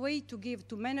mean, it's a way to give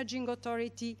to managing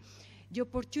authority the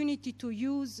opportunity to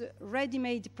use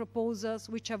ready-made proposals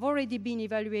which have already been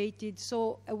evaluated,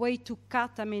 so a way to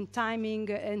cut, I mean, timing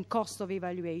and cost of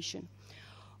evaluation.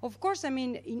 Of course, I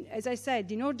mean, as I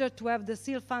said, in order to have the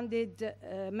seal-funded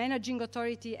managing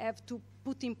authority have to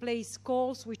put in place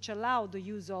calls which allow the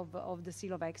use of the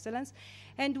Seal of Excellence.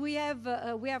 And we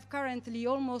have currently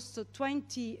almost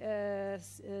 20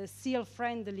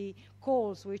 seal-friendly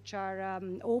calls which are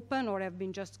open or have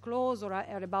been just closed or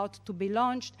are about to be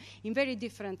launched in very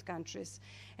different countries.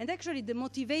 And actually the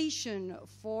motivation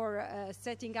for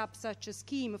setting up such a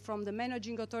scheme from the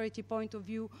managing authority point of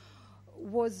view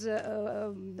was,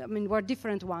 were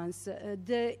different ones.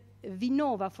 The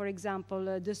Vinnova, for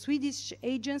example, the Swedish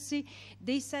agency,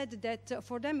 they said that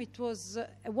for them it was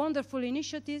a wonderful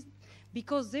initiative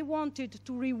because they wanted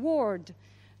to reward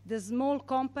the small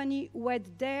company who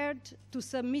had dared to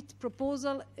submit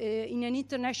proposal in an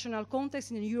international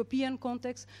context, in a European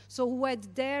context, so who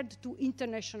had dared to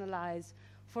internationalize.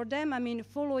 For them, I mean,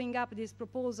 following up this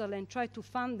proposal and try to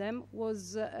fund them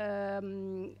was a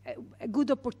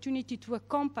good opportunity to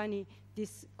accompany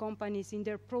these companies in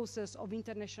their process of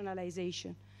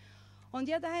internationalization. On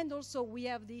the other hand, also, we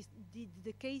have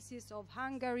the cases of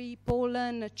Hungary,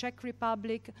 Poland, Czech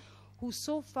Republic, who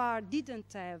so far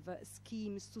didn't have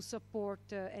schemes to support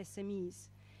SMEs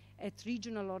at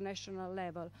regional or national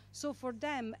level. So for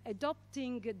them,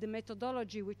 adopting the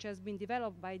methodology which has been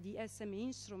developed by the SME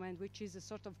instrument, which is a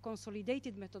sort of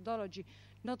consolidated methodology,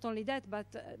 not only that, but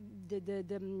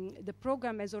the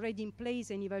program has already in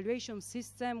place an evaluation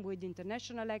system with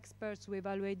international experts who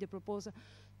evaluate the proposal.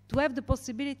 To have the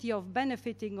possibility of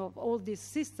benefiting of all this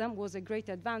system was a great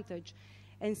advantage.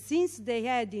 And since they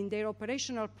had in their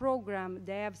operational program,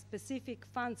 they have specific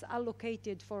funds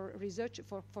allocated for research,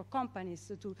 for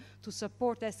companies to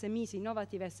support SMEs,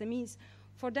 innovative SMEs,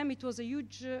 for them it was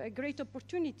a great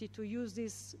opportunity to use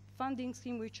this funding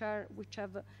scheme which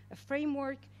have a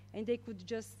framework, and they could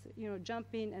just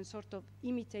jump in and sort of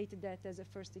imitate that as a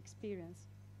first experience.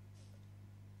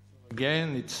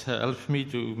 Again, it helped me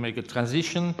to make a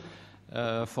transition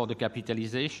for the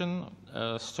capitalization.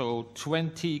 So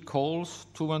 20 calls,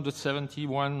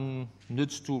 271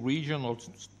 NUTS2 region, or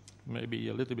maybe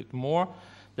a little bit more.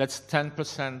 That's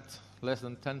 10%, less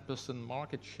than 10%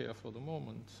 market share for the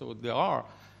moment. So there are,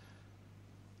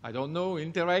 I don't know,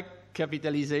 indirect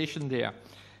capitalization there.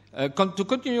 To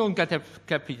continue on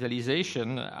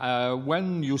capitalization,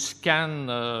 when you scan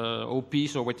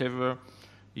OPs or whatever,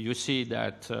 you see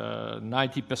that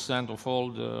 90% of all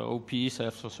the OPs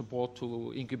have support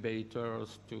to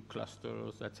incubators, to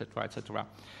clusters, etc., etc.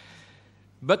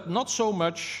 But not so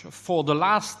much for the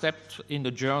last step in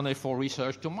the journey for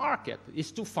research to market,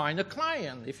 is to find a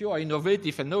client. If you are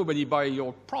innovative and nobody buys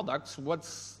your products,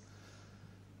 what's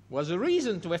the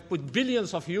reason to have put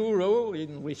billions of euros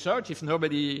in research if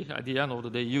nobody, at the end of the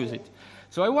day, use it?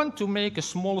 So I want to make a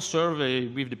small survey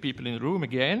with the people in the room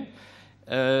again,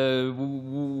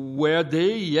 where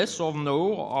they, yes or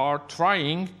no, are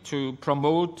trying to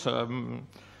promote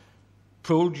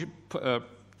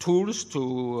tools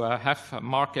to have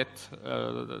market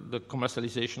the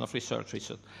commercialization of research.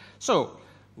 So,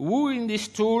 who in this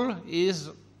tool is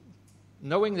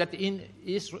knowing that in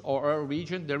his or her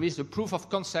region there is a proof of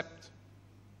concept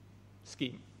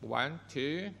scheme? 1,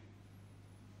 2,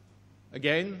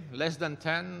 again, less than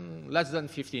 10, less than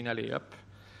 15 alley up,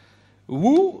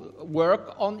 who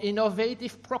work on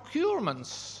innovative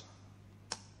procurements.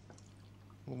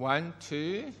 1,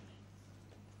 2,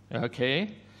 okay.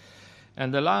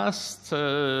 And the last,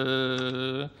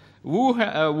 who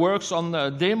works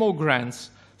on demo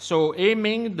grants, so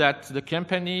aiming that the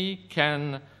company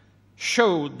can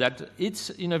show that its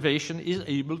innovation is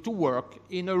able to work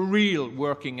in a real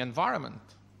working environment.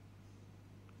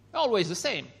 Always the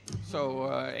same.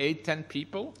 So 8, 10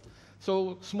 people.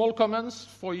 So small comments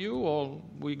for you, or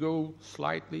we go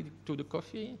slightly to the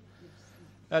coffee.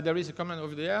 There is a comment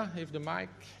over there, if the mic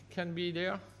can be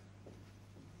there.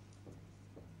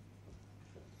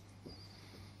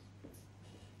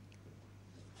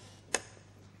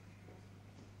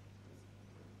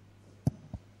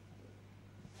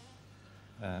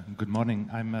 Good morning.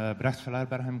 I'm Brecht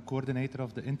Verlaerberg. I'm coordinator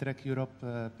of the Interreg Europe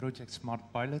project Smart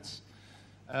Pilots.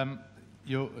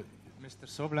 Mr.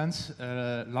 Saublens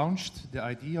launched the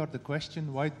idea or the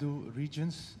question, why do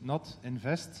regions not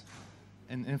invest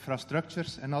in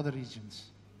infrastructures in other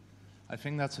regions? I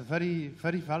think that's a very,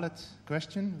 very valid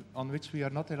question on which we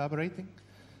are not elaborating.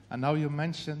 And now you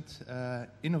mentioned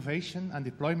innovation and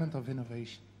deployment of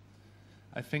innovation.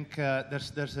 I think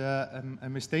there's a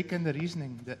mistake in the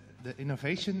reasoning. The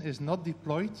innovation is not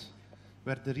deployed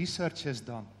where the research is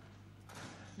done.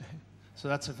 So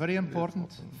that's a very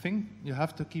important thing you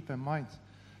have to keep in mind.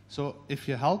 So if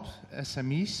you help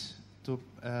SMEs to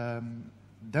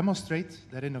demonstrate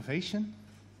their innovation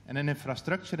in an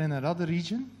infrastructure in another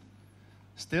region,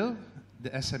 still the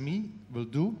SME will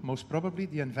do most probably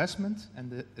the investment in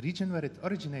the region where it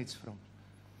originates from.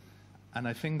 And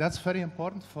I think that's very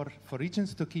important for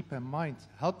regions to keep in mind.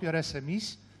 Help your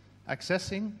SMEs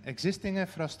accessing existing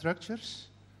infrastructures,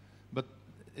 but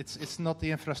it's not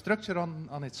the infrastructure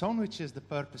on its own which is the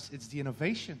purpose, it's the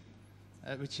innovation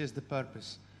which is the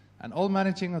purpose. And all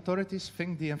managing authorities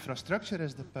think the infrastructure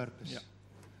is the purpose. Yeah.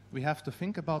 We have to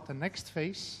think about the next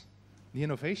phase, the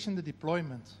innovation, the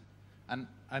deployment. And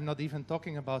I'm not even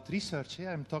talking about research here,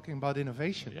 I'm talking about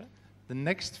innovation. Yeah. The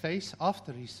next phase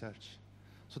after research.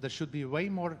 So there should be way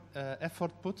more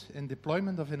effort put in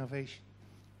deployment of innovation.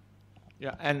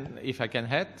 Yeah, and if I can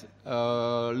add,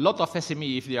 a lot of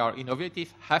SME, if they are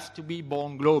innovative, have to be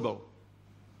born global.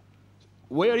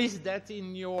 Where is that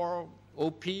in your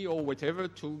OP or whatever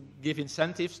to give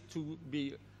incentives to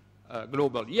be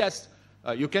global? Yes,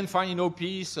 you can find in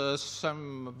OPs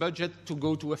some budget to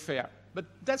go to a fair, but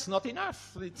that's not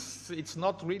enough. It's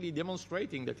not really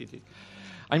demonstrating that it is.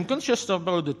 I'm conscious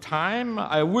about the time.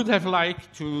 I would have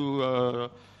liked to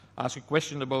ask a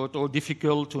question about how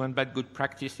difficult to embed good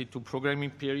practice into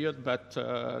programming period, but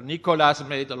Nicolas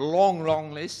made a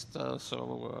long list,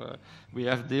 so we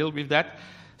have to deal with that.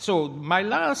 So my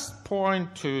last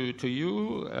point to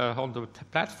you on the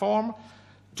platform,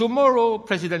 tomorrow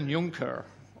President Juncker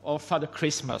of Father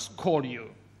Christmas called you,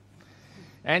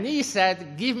 and he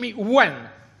said, give me one,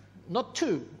 not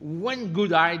two, one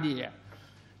good idea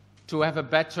to have a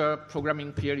better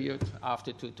programming period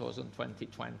after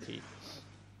 2020.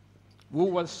 Who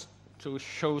wants to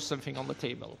show something on the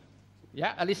table?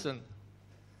 Yeah, Alison.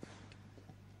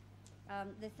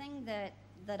 The thing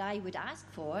that I would ask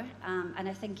for, and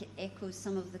I think it echoes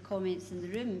some of the comments in the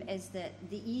room, is that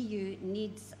the EU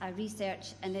needs a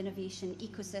research and innovation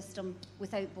ecosystem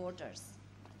without borders.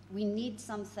 We need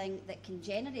something that can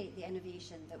generate the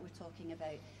innovation that we're talking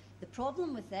about. The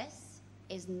problem with this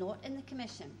is not in the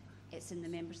Commission, it's in the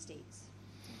Member States.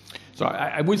 So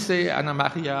I would say,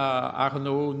 Annamaria,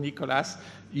 Arnaud, Nicolas,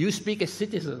 you speak as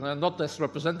citizen and not as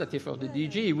representative of the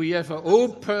DG. We have an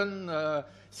open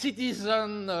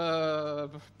citizen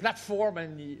platform,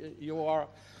 and you are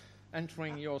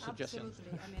entering your suggestions.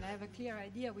 Absolutely. I mean, I have a clear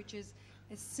idea, which is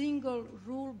a single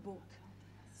rule book.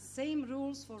 Same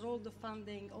rules for all the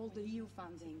funding, all the EU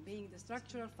funding, being the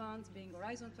structural funds, being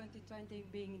Horizon 2020,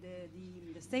 being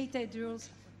the state aid rules.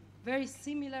 Very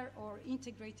similar or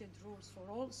integrated rules for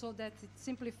all, so that it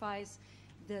simplifies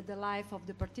the life of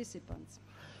the participants.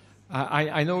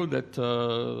 I know that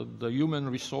the human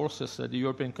resources at the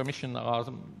European Commission are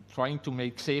trying to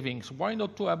make savings. Why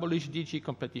not to abolish DG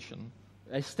competition?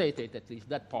 I stated at least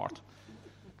that part.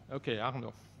 Okay,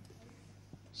 Arnaud.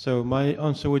 So my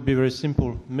answer would be very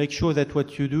simple. Make sure that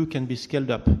what you do can be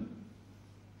scaled up.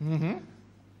 Mm-hmm.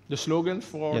 The slogan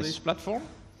for this platform?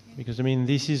 Because I mean,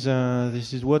 this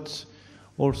is what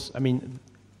also. I mean,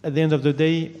 at the end of the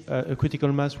day, a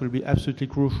critical mass will be absolutely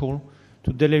crucial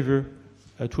to deliver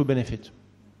a true benefit.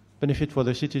 Benefit for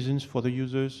the citizens, for the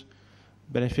users,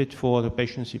 benefit for the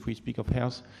patients if we speak of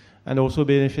health, and also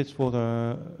benefits for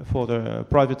the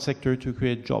private sector to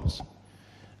create jobs.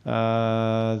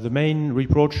 The main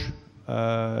reproach,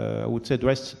 I would say,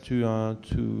 addressed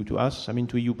to us, I mean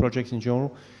to EU projects in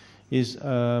general, is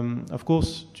of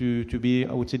course to be,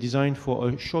 I would say, designed for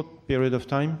a short period of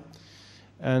time,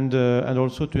 and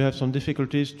also to have some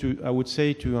difficulties to, I would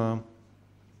say, to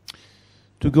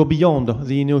go beyond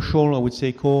the initial, I would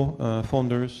say, core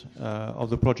founders of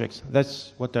the projects.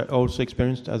 That's what I also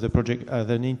experienced as an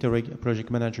Interreg project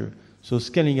manager. So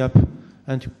scaling up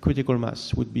and to critical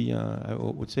mass would be, I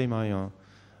would say, my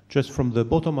just from the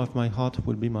bottom of my heart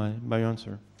would be my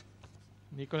answer.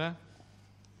 Nicolas?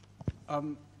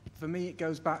 For me, it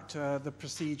goes back to the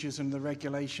procedures and the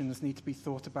regulations need to be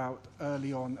thought about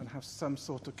early on and have some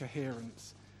sort of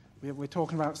coherence. We're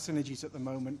talking about synergies at the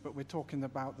moment, but we're talking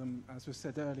about them, as was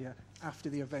said earlier, after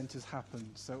the event has happened.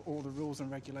 So all the rules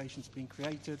and regulations have been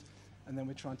created, and then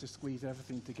we're trying to squeeze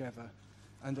everything together.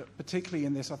 And particularly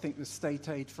in this, I think the state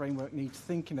aid framework needs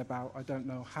thinking about. I don't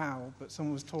know how, but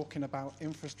someone was talking about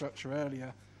infrastructure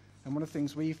earlier. And one of the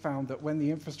things we found that when the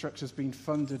infrastructure has been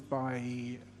funded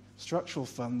by structural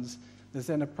funds, there's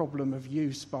then a problem of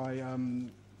use by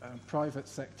private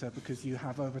sector, because you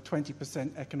have over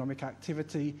 20% economic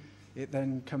activity. It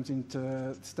then comes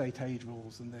into state aid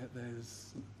rules, and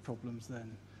there's problems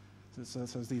then. So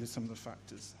these are some of the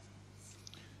factors.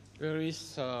 There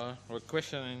is a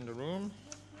question in the room.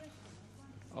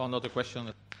 Oh, not a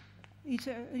question. It's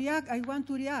I want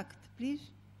to react, please.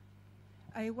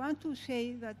 I want to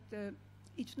say that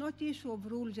it's not issue of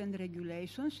rules and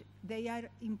regulations. They are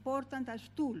important as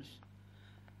tools.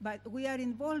 But we are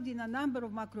involved in a number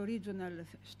of macro-regional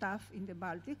stuff in the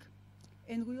Baltic,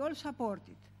 and we all support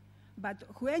it. But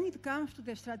when it comes to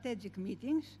the strategic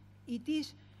meetings, it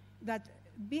is that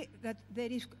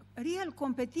there is real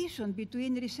competition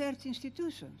between research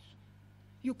institutions.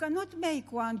 You cannot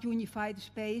make one unified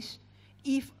space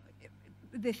if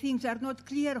the things are not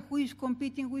clear who is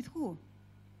competing with who,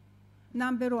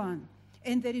 number one.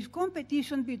 And there is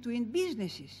competition between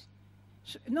businesses,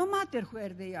 no matter where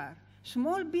they are,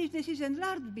 small businesses and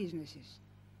large businesses.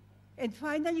 And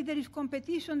finally, there is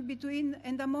competition between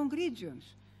and among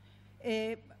regions.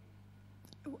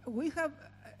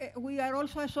 We are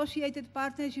also associated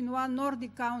partners in one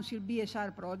Nordic Council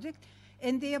BSR project,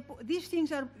 and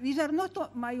these are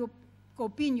not my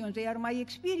opinions, they are my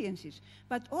experiences,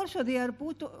 but also they are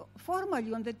put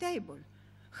formally on the table.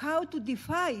 How to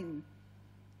define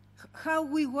how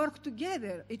we work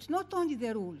together. It's not only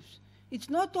the rules, it's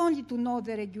not only to know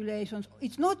the regulations,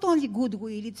 it's not only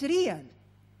goodwill, it's real.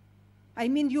 I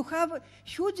mean, you have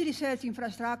huge research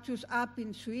infrastructures up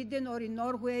in Sweden or in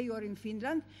Norway or in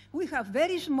Finland. We have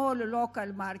very small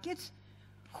local markets.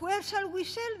 Where shall we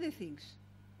sell the things?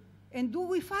 And do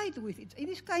we fight with it? It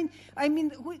is I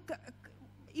mean,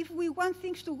 if we want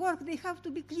things to work, they have to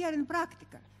be clear and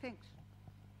practical. Thanks.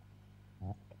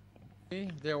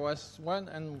 There was one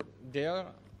and there,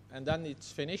 and then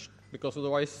it's finished, because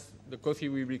otherwise the coffee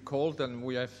will be cold, and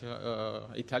we have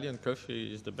Italian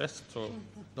coffee is the best, so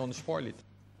don't spoil it.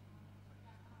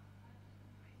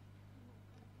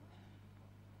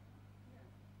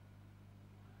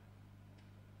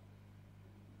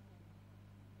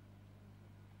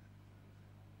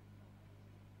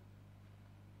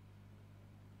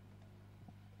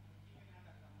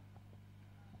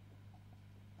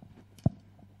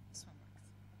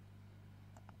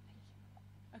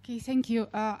 Okay, thank you.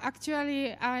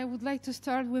 Actually, I would like to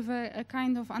start with a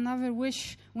kind of another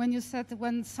wish when you said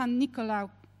when San Nicola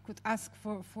could ask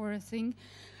for a thing.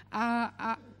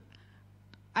 I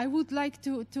would like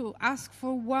to ask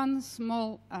for one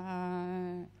small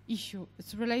issue.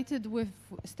 It's related with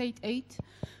state aid,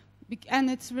 and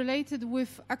it's related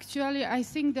with, actually, I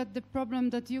think that the problem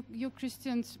that you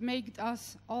Christians made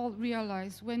us all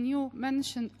realize when you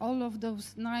mentioned all of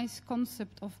those nice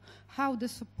concepts of how the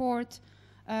support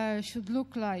should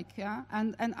look like, yeah?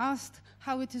 and asked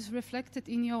how it is reflected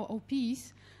in your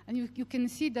OPs, and you can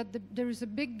see that there is a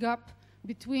big gap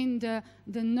between the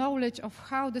knowledge of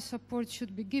how the support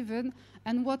should be given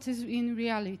and what is in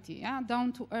reality, yeah?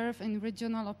 Down to earth and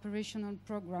regional operational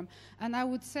program. And I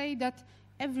would say that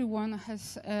everyone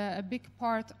has a big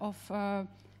part of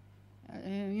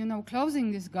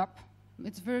closing this gap.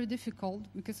 It's very difficult,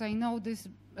 because I know this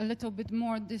a little bit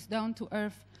more, this down to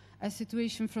earth a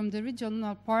situation from the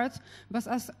regional part, but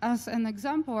as an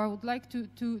example, I would like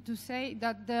to say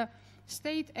that the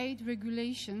state aid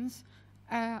regulations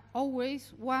are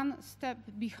always one step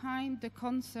behind the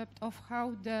concept of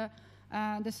how the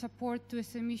support to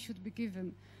SME should be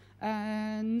given.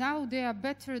 Now they are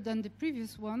better than the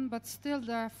previous one, but still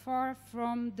they are far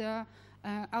from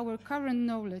our current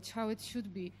knowledge, how it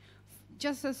should be.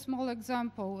 just a small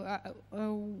example.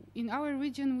 In our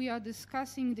region, we are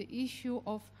discussing the issue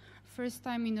of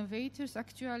first-time innovators,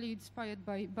 actually inspired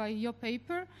by your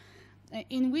paper,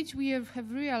 in which we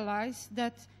have realized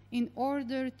that in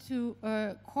order to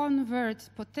convert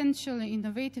potentially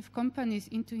innovative companies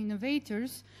into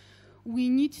innovators, we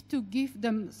need to give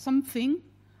them something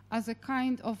as a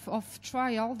kind of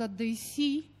trial that they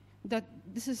see that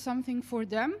this is something for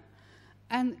them.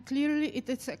 And clearly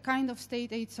it's a kind of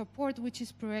state aid support which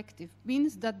is proactive.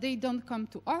 Means that they don't come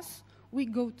to us, we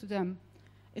go to them.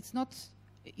 It's not,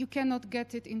 you cannot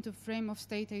get it into frame of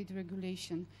state aid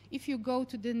regulation. If you go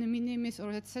to the de minimis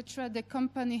or etc., the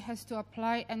company has to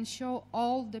apply and show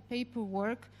all the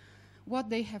paperwork, what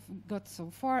they have got so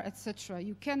far, etc.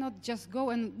 You cannot just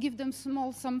go and give them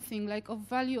small something like of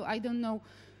value, I don't know,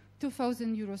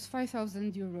 2,000 euros,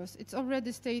 5,000 euros. It's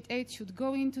already state aid, should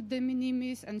go into de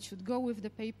minimis and should go with the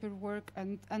paperwork.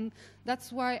 And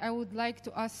that's why I would like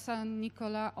to ask San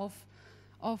Nicola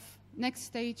of next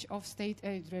stage of state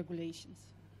aid regulations.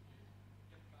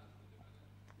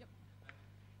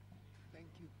 Thank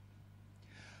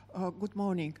you. Good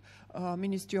morning.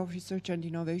 Ministry of Research and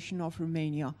Innovation of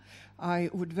Romania.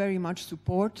 I would very much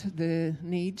support the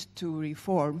need to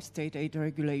reform state aid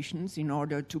regulations in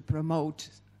order to promote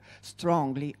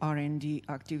strongly R&D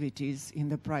activities in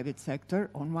the private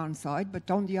sector on one side, but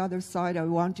on the other side I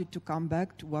wanted to come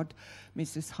back to what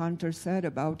Mrs. Hunter said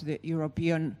about the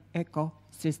European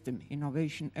ecosystem,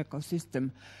 innovation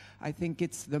ecosystem. I think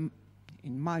it's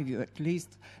in my view at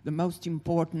least, the most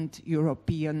important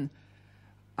European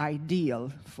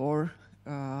ideal for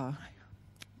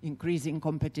increasing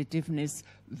competitiveness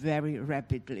very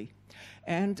rapidly.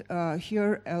 And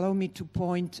here allow me to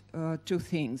point two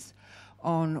things.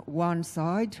 On one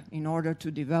side, in order to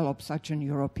develop such an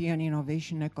European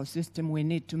innovation ecosystem, we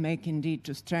need to make indeed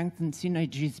to strengthen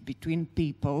synergies between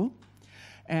people.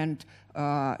 And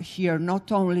here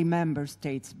not only member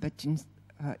states, but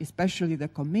especially the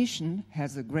Commission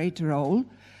has a great role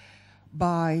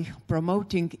by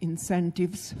promoting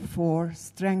incentives for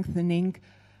strengthening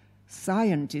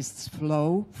scientists'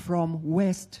 flow from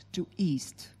west to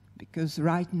east. Because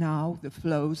right now the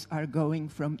flows are going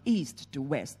from east to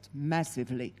west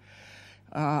massively.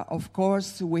 Of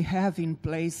course, we have in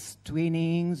place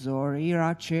twinnings or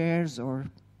ERA chairs or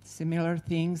similar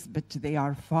things, but they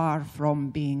are far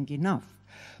from being enough.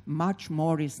 Much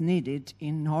more is needed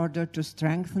in order to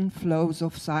strengthen flows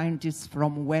of scientists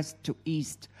from west to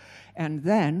east. And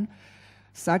then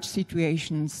such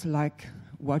situations like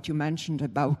what you mentioned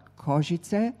about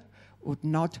Košice would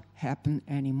not happen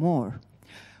anymore.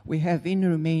 We have in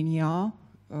Romania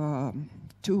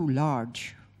two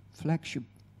large flagship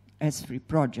S3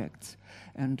 projects,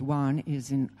 and one is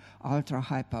in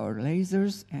ultra-high power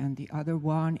lasers, and the other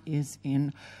one is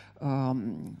in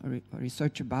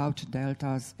research about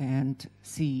deltas and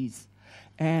seas.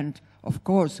 And of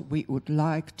course, we would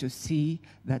like to see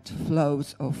that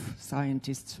flows of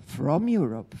scientists from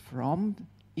Europe, from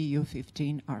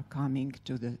EU15, are coming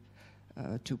to the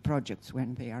two projects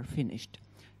when they are finished.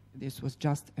 This was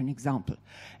just an example.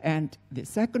 And the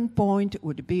second point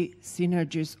would be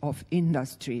synergies of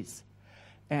industries.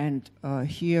 And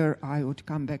here I would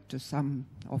come back to some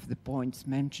of the points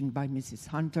mentioned by Mrs.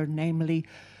 Hunter, namely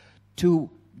to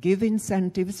give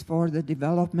incentives for the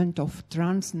development of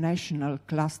transnational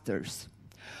clusters.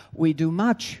 We do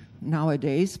much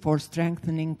nowadays for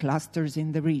strengthening clusters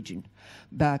in the region,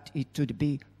 but it would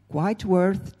be quite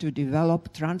worth to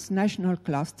develop transnational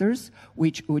clusters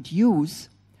which would use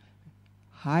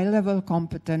high-level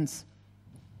competence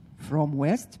from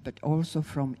west, but also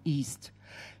from east.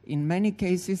 In many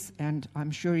cases, and I'm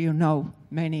sure you know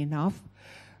many enough,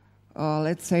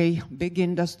 let's say big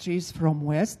industries from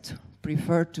west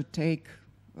prefer to take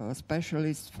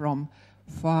specialists from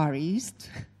Far East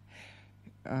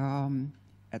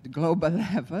at global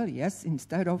level, yes,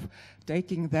 instead of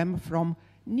taking them from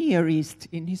Near East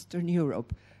in Eastern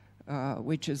Europe,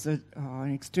 which is an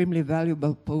extremely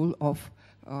valuable pool of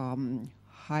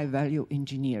high-value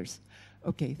engineers.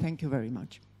 Okay, thank you very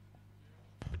much.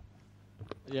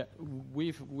 Yeah,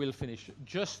 we'll finish.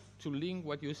 Just to link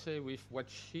what you say with what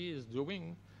she is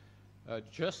doing,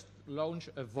 just launch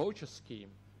a voucher scheme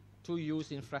to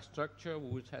use infrastructure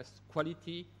which has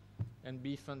quality and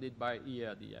be funded by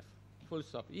ERDF. Full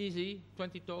stop. Easy,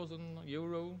 20,000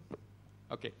 euro.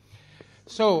 Okay.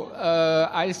 So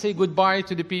I'll say goodbye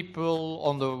to the people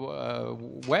on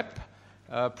the web.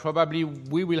 Probably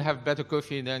we will have better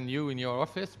coffee than you in your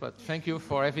office, but thank you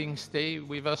for having stayed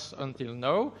with us until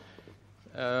now.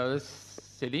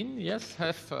 Céline, yes,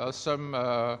 have some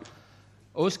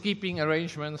housekeeping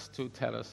arrangements to tell us.